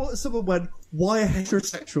 So what? Someone went, "Why are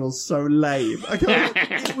heterosexuals so lame?" I go,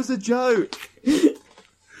 "It was a joke.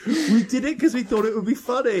 We did it because we thought it would be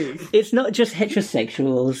funny." It's not just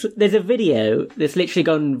heterosexuals. There's a video that's literally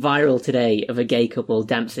gone viral today of a gay couple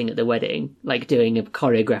dancing at the wedding, like doing a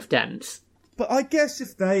choreographed dance. But I guess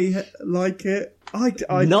if they like it,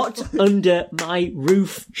 I not under my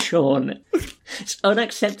roof, Sean. It's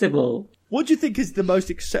unacceptable. What do you think is the most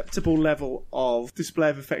acceptable level of display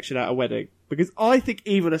of affection at a wedding? Because I think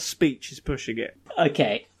even a speech is pushing it.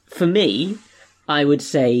 Okay, for me, I would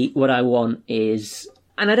say what I want is,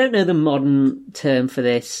 and I don't know the modern term for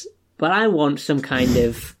this, but I want some kind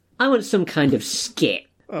of skit.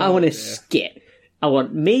 I want a skit. I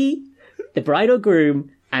want me, the bride or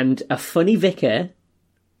groom, and a funny vicar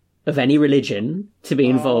of any religion to be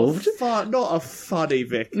involved. Not a funny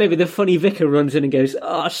vicar. Maybe the funny vicar runs in and goes,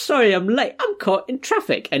 "Oh, sorry, I'm late. I'm caught in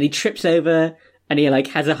traffic." And he trips over and he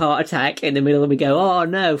has a heart attack in the middle, and we go, "Oh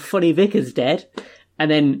no, funny vicar's dead." And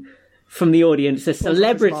then from the audience, a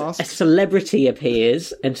celebrity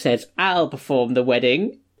appears and says, "I'll perform the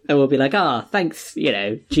wedding." And we'll be like, thanks,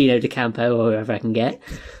 Gino D'Acampo or whoever I can get.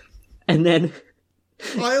 And then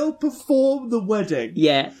I'll perform the wedding.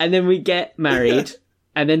 Yeah, and then we get married,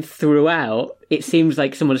 and then throughout, it seems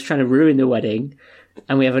like someone's trying to ruin the wedding,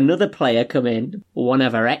 and we have another player come in, one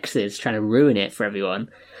of our exes trying to ruin it for everyone,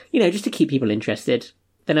 just to keep people interested.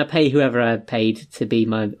 Then I pay whoever I paid to be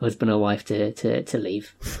my husband or wife to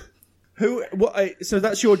leave. So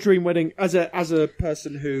that's your dream wedding as a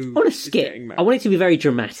person who I want a skit. I want it to be very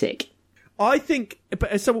dramatic. I think,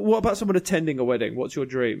 but what about someone attending a wedding? What's your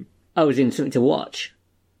dream? Oh, as in something to watch?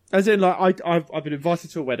 As in, I've been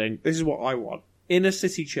invited to a wedding. This is what I want. Inner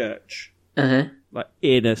city church. Uh-huh. Like,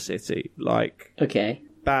 inner city. Okay.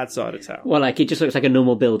 Bad side of town. Well, it just looks like a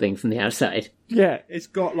normal building from the outside. Yeah, it's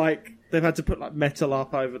got, they've had to put, metal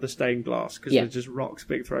up over the stained glass, because there's just rocks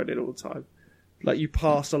being thrown in all the time. You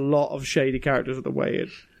pass a lot of shady characters on the way in.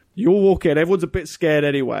 You'll walk in, everyone's a bit scared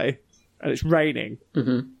anyway, and it's raining.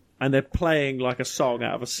 Mm-hmm. And they're playing, a song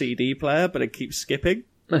out of a CD player, but it keeps skipping.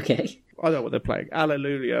 Okay. I don't know what they're playing.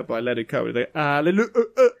 Hallelujah by Leonard Cohen. They Hallelujah,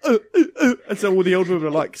 and so all the old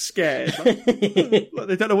women are scared. They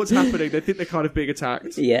don't know what's happening. They think they're kind of being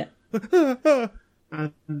attacked. Yeah.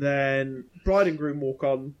 And then bride and groom walk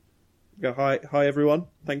on. Go, hi everyone.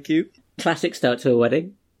 Thank you. Classic start to a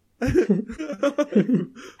wedding. Hi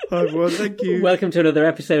everyone. Thank you. Welcome to another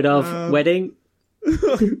episode of Wedding.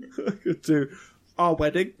 To our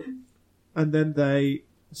wedding. And then they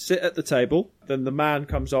sit at the table. Then the man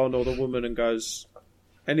comes on, or the woman, and goes,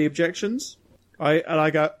 "Any objections?"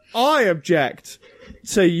 I go, "I object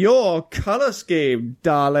to your colour scheme,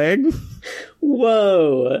 darling."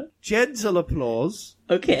 Whoa. Gentle applause.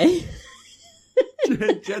 Okay.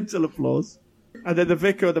 Gentle applause. And then the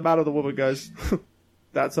vicar and the man or the woman goes,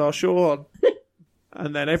 "That's our Sean."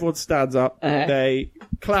 And then everyone stands up. They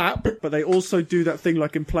clap, but they also do that thing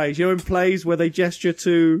like in plays. In plays where they gesture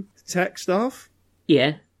to tech staff?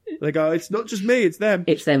 Yeah. They go, "It's not just me, it's them."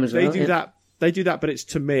 It's them as well. They do that. They do that, but it's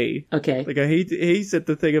to me. Okay. They go, he said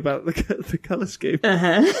the thing about the colour scheme.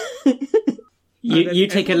 Uh-huh. you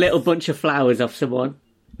take a little bunch of flowers off someone.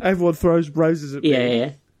 Everyone throws roses at me.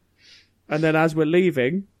 Yeah. And then as we're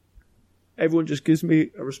leaving, everyone just gives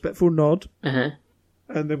me a respectful nod. Uh-huh.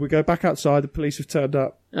 And then we go back outside. The police have turned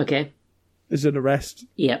up. Okay. There's an arrest.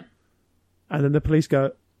 Yeah. And then the police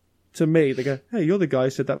go to me. They go, "Hey, you're the guy who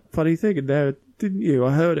said that funny thing in there, didn't you?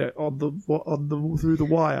 I heard it on the through the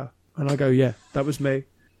wire." And I go, "Yeah, that was me.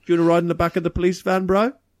 Do you want to ride in the back of the police van,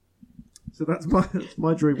 bro?" So that's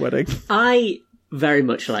my dream wedding. I very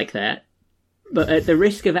much like that. But at the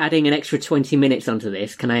risk of adding an extra 20 minutes onto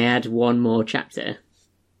this, can I add one more chapter?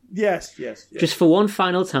 Yes. Just for one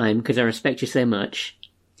final time, because I respect you so much.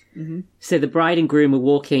 Mm-hmm. So the bride and groom are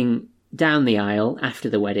walking down the aisle after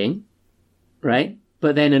the wedding, right?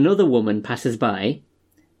 But then another woman passes by,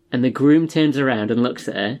 and the groom turns around and looks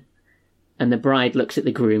at her, and the bride looks at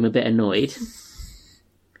the groom a bit annoyed.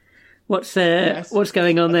 What's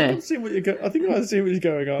going on there? I think I see what's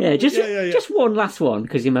going on. Yeah, just one last one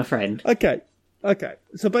because you're my friend. Okay.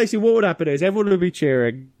 So basically, what would happen is everyone would be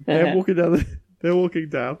cheering. They're walking down. They're walking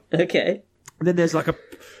down. Okay. And then there's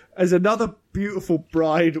another beautiful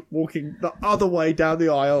bride walking the other way down the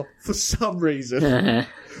aisle for some reason.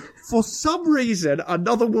 For some reason,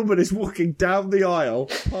 another woman is walking down the aisle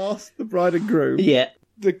past the bride and groom. Yeah.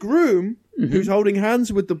 The groom, who's holding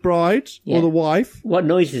hands with the bride or the wife. What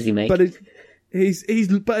noise does he make? But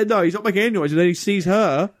he's not making any noise. And then he sees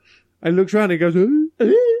her and looks around and goes, ooh.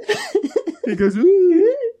 He goes,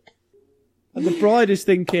 ooh. And the bride is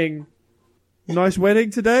thinking, nice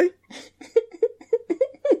wedding today.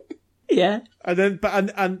 Yeah. And then,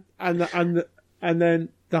 and then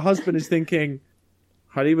the husband is thinking,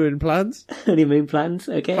 honeymoon plans. Honeymoon plans.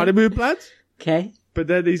 Okay. Honeymoon plans. Okay. But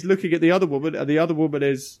then he's looking at the other woman, and the other woman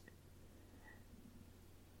is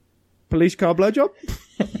police car blowjob.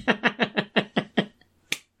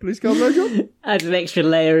 Police car blowjob. Adds an extra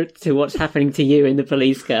layer to what's happening to you in the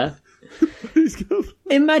police car. Police car.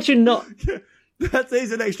 Imagine not. Yeah, that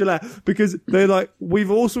is an extra layer because they're like,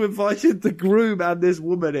 we've also invited the groom and this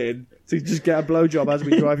woman in to just get a blowjob as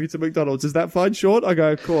we drive you to McDonald's. Is that fine, Sean? I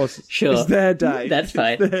go, of course. Sure. It's their day. That's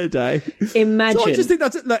fine. It's their day. Imagine. So I just think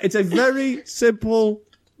it's a very simple,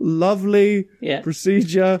 lovely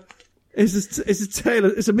procedure.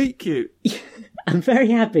 It's a meet cute. I'm very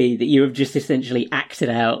happy that you have just essentially acted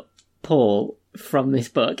out Paul from this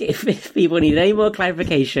book. If people need any more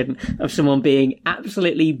clarification of someone being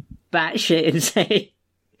absolutely batshit insane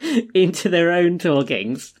into their own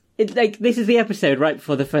talkings, this is the episode right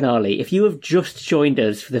before the finale. If you have just joined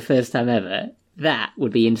us for the first time ever, that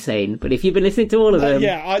would be insane. But if you've been listening to all of them,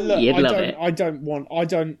 you'd love it.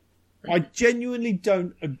 I genuinely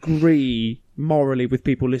don't agree morally with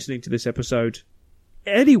people listening to this episode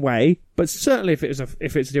anyway, but certainly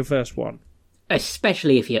if it's your first one.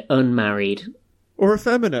 Especially if you're unmarried. Or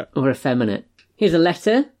effeminate. Here's a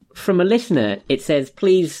letter from a listener. It says,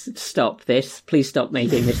 please stop this. Please stop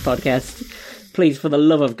making this podcast. Please, for the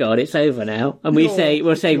love of God, it's over now. And we'll say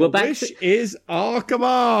we're back. Wish is our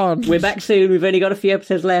command. We're back soon. We've only got a few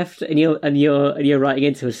episodes left, and you're writing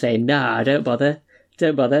into us saying, nah, don't bother.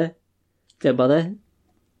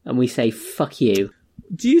 And we say, fuck you.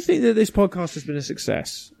 Do you think that this podcast has been a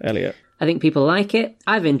success, Elliot? I think people like it.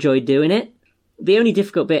 I've enjoyed doing it. The only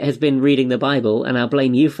difficult bit has been reading the Bible, and I'll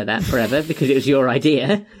blame you for that forever because it was your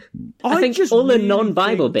idea. I think all the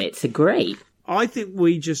non-Bible bits are great. I think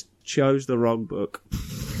we just chose the wrong book.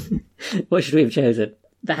 What should we have chosen?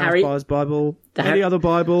 The Harry Potter's Bible. Any other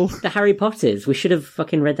Bible? The Harry Potters. We should have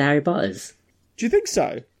fucking read the Harry Potters. Do you think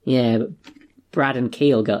so? Yeah, but Brad and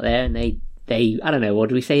Keel got there, and they I don't know, what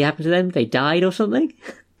did we say happened to them? They died or something?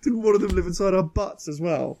 Didn't one of them live inside our butts as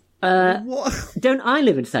well? What? Don't I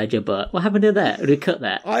live inside your butt? What happened to that? Did we cut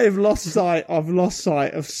that? I've lost sight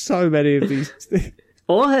of so many of these things.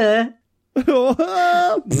 Or her.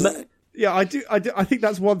 Yeah, I do. I think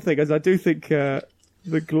that's one thing, as I do think the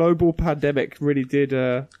global pandemic really did.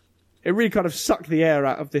 It really kind of sucked the air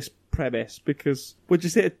out of this premise because we're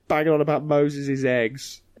just here banging on about Moses'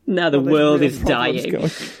 eggs. Now the world is dying.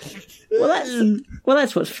 Well,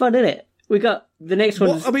 that's what's fun, isn't it? We got the next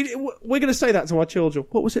one. I mean, we're going to say that to our children.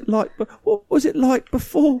 What was it like? What was it like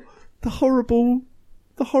before the horrible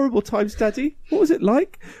times, Daddy? What was it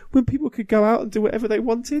like when people could go out and do whatever they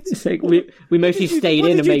wanted? It's like we mostly stayed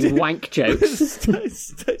in and made wank jokes.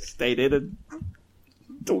 Stayed in and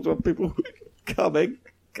talked about people coming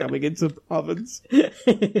into ovens.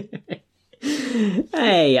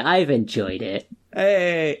 Hey, I've enjoyed it.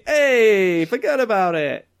 Hey, forget about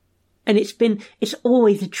it. And it's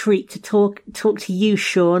always a treat to talk to you,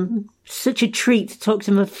 Sean. Such a treat to talk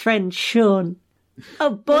to my friend, Sean. Oh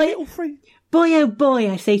boy, oh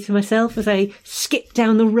boy, I say to myself as I skip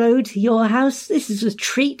down the road to your house. This is a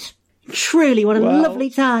treat. Truly, what a lovely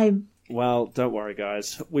time. Well, don't worry,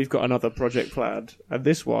 guys. We've got another project planned, and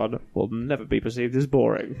this one will never be perceived as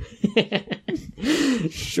boring.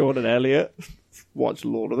 Sean and Elliot watch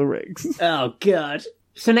Lord of the Rings. Oh, God.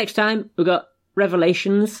 So next time, we've got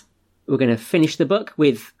Revelations. We're going to finish the book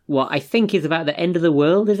with what I think is about the end of the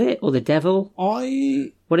world, is it? Or the devil?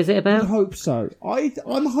 What is it about? I hope so.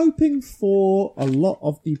 I'm hoping for a lot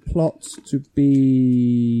of the plots to be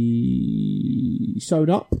sewn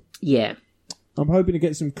up. Yeah. I'm hoping to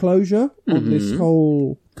get some closure on this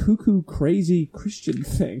whole cuckoo crazy Christian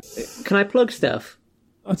thing. Can I plug stuff?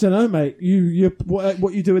 I don't know, mate.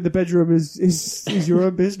 What you do in the bedroom is your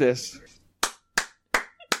own business.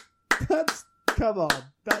 Come on.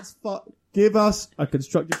 That's fun. Give us a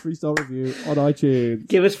constructive 3-star review on iTunes.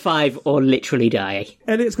 Give us 5 or literally die.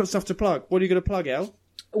 Elliot's got stuff to plug. What are you going to plug, El?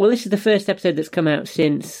 Well, this is the first episode that's come out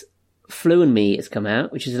since Flu and Me has come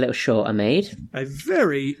out, which is a little short I made. A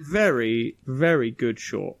very, very, very good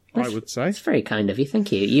short, I would say. It's very kind of you,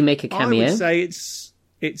 thank you. You make a cameo. I would say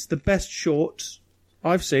it's the best short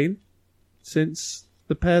I've seen since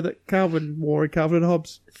the pair that Calvin wore in Calvin and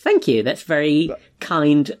Hobbes. Thank you. That's very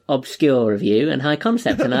kind, obscure of you, and high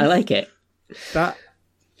concept, and I like it. That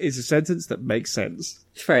is a sentence that makes sense.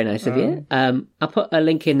 It's very nice of you. I'll put a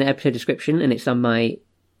link in the episode description, and it's on my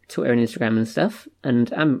Twitter and Instagram and stuff,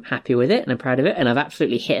 and I'm happy with it, and I'm proud of it, and I've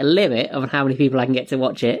absolutely hit a limit of how many people I can get to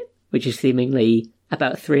watch it, which is seemingly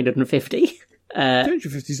about 350.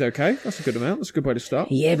 250 is okay. That's a good amount. That's a good way to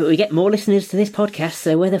start. Yeah, but we get more listeners to this podcast,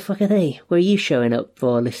 so where the fuck are they? Where are you showing up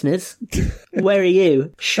for, listeners? Where are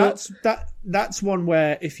you? That's one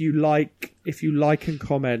where if you like and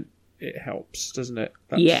comment, it helps, doesn't it?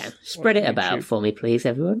 That's spread it about for me, please,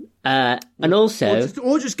 everyone. And also,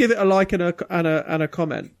 or just give it a like and a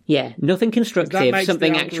comment. Yeah, nothing constructive,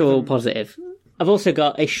 something actual positive. I've also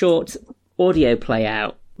got a short audio play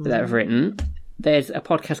out that I've written. There's a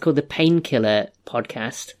podcast called the Painkiller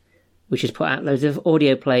Podcast, which has put out loads of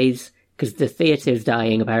audio plays because the theatre's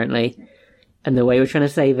dying apparently, and the way we're trying to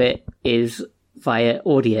save it is via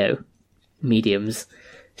audio mediums.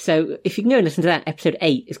 So if you can go and listen to that, episode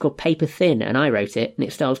 8 is called Paper Thin, and I wrote it, and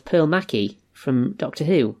it stars Pearl Mackie from Doctor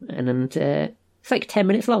Who, and it's like 10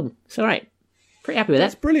 minutes long. It's all right. Pretty happy with that.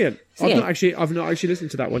 That's brilliant. So, I've not actually listened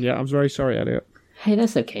to that one yet. I'm very sorry, Elliot. Hey,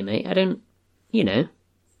 that's okay, mate. I don't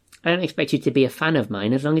expect you to be a fan of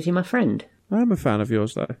mine as long as you're my friend. I am a fan of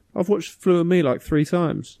yours, though. I've watched Flu and Me like 3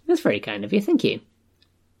 times. That's very kind of you. Thank you.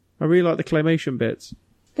 I really like the claymation bits.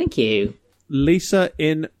 Thank you. Lisa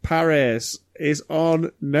in Paris is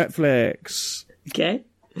on Netflix. Okay.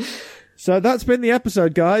 So that's been the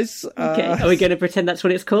episode, guys. Okay. Are we going to pretend that's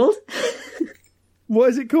what it's called? What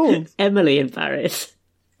is it called? Emily in Paris.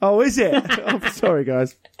 Oh, is it? Oh, sorry,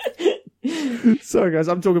 guys. Sorry, guys.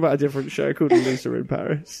 I'm talking about a different show called Lisa in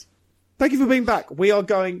Paris. Thank you for being back. We are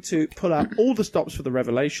going to pull out all the stops for the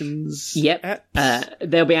Revelations. Yep.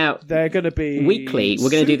 They'll be out. They're going to be weekly.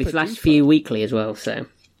 We're going to do these last few weekly as well. So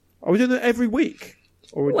are we doing it every week?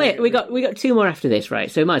 Wait, we got 2 more after this,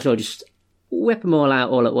 right? So we might as well just whip them all out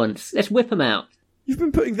all at once. Let's whip them out. You've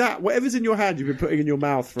been putting whatever's in your hand, you've been putting in your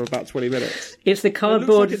mouth for about 20 minutes. It's the cardboard. It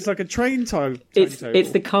looks like it's like a train time. It's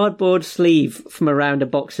the cardboard sleeve from around a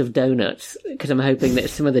box of donuts, because I'm hoping that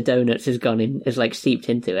some of the donuts has seeped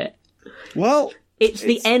into it. Well, it's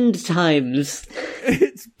the end times.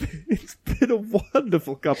 It's been a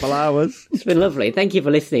wonderful couple hours. It's been lovely. Thank you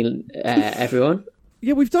for listening, everyone.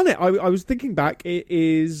 Yeah, we've done it. I was thinking back. It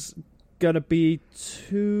is going to be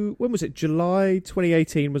when was it? July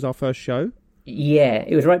 2018 was our first show. Yeah,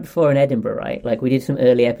 it was right before in Edinburgh, right? Like, we did some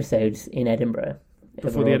early episodes in Edinburgh.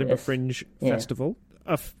 Before the Edinburgh Fringe Festival.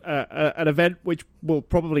 An event which will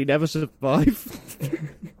probably never survive.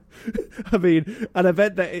 I mean, an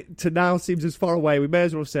event that to now seems as far away. We may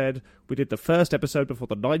as well have said we did the first episode before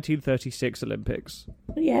the 1936 Olympics.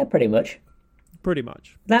 Yeah, pretty much. Pretty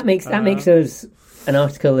much. That makes us an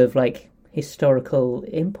article of, like, historical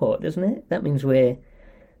import, doesn't it? That means we're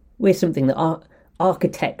something that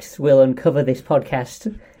architects will uncover this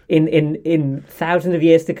podcast in thousands of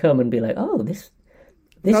years to come and be like, oh, this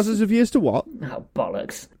thousands of years to what? Oh,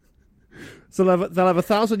 bollocks. So they'll have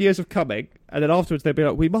 1,000 years of coming, and then afterwards they'll be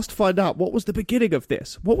like, we must find out what was the beginning of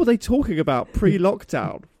this. What were they talking about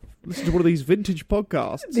pre-lockdown? Listen to one of these vintage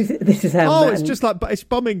podcasts. This is how it's just like, it's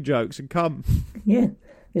bumming jokes and cum. Yeah.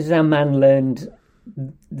 This is how man learned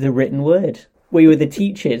the written word. We were the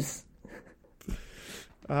teachers.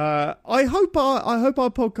 I hope our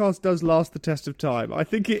podcast does last the test of time. I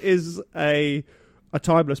think it is a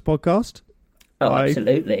timeless podcast. Oh,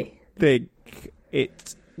 absolutely. I think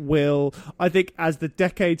it will. I think as the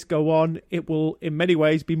decades go on, it will in many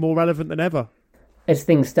ways be more relevant than ever. As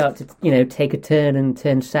things start to, take a turn and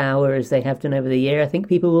turn sour as they have done over the year, I think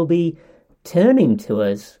people will be turning to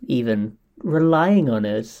us, even relying on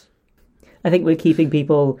us. I think we're keeping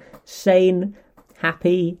people sane,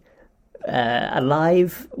 happy,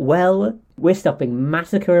 alive, well. We're stopping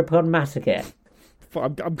massacre upon massacre.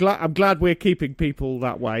 I'm glad we're keeping people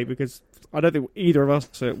that way, because I don't think either of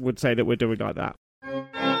us would say that we're doing like that.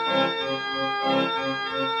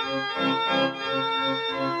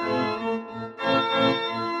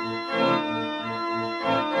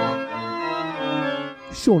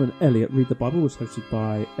 Sean and Elliot Read the Bible was hosted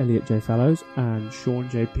by Elliot J. Fallows and Sean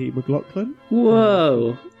J.P. McLaughlin.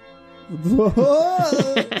 Whoa!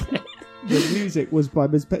 The music was by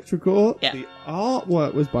Ms. Petrichor. Yeah. The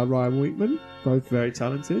artwork was by Ryan Wheatman, both very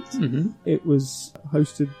talented. Mm-hmm. It was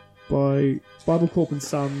hosted by Bible Corp and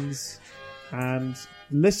Sons And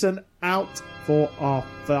listen out for our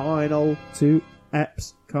final 2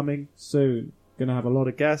 eps coming soon. Gonna have a lot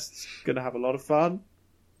of guests. Gonna have a lot of fun.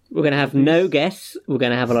 We're going to have no guests. We're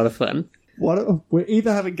going to have a lot of fun. We're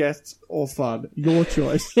either having guests or fun. Your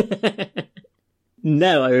choice.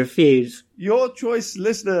 No, I refuse. Your choice,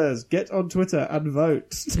 listeners. Get on Twitter and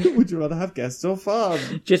vote. Would you rather have guests or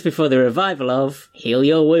fun? Just before the revival of Heal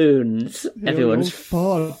Your Wounds, everyone's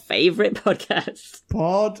favourite podcast.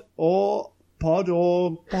 Pod or pod. Pod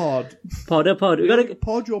or pod.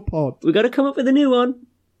 Pod your pod. We got to come up with a new one.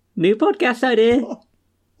 New podcast idea.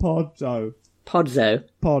 Podzo. Podzo.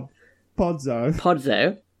 Podzo.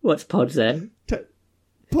 Podzo. What's Podzo?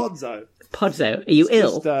 Podzo. Podzo. Are you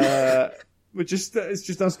ill? It's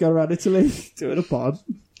just us going around Italy doing a pod.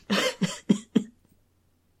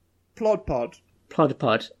 Plod pod. Plod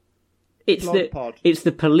pod. It's Plod the pod. It's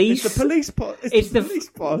the police. It's the police pod. It's the police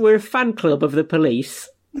pod. We're a fan club of the police.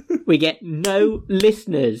 We get no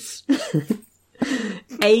listeners.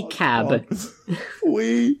 A cab.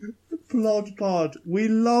 We plod pod. We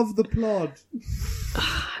love the plod.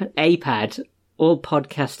 A-pad. All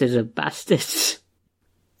podcasters are bastards.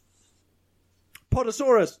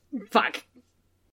 Podosaurus. Fuck.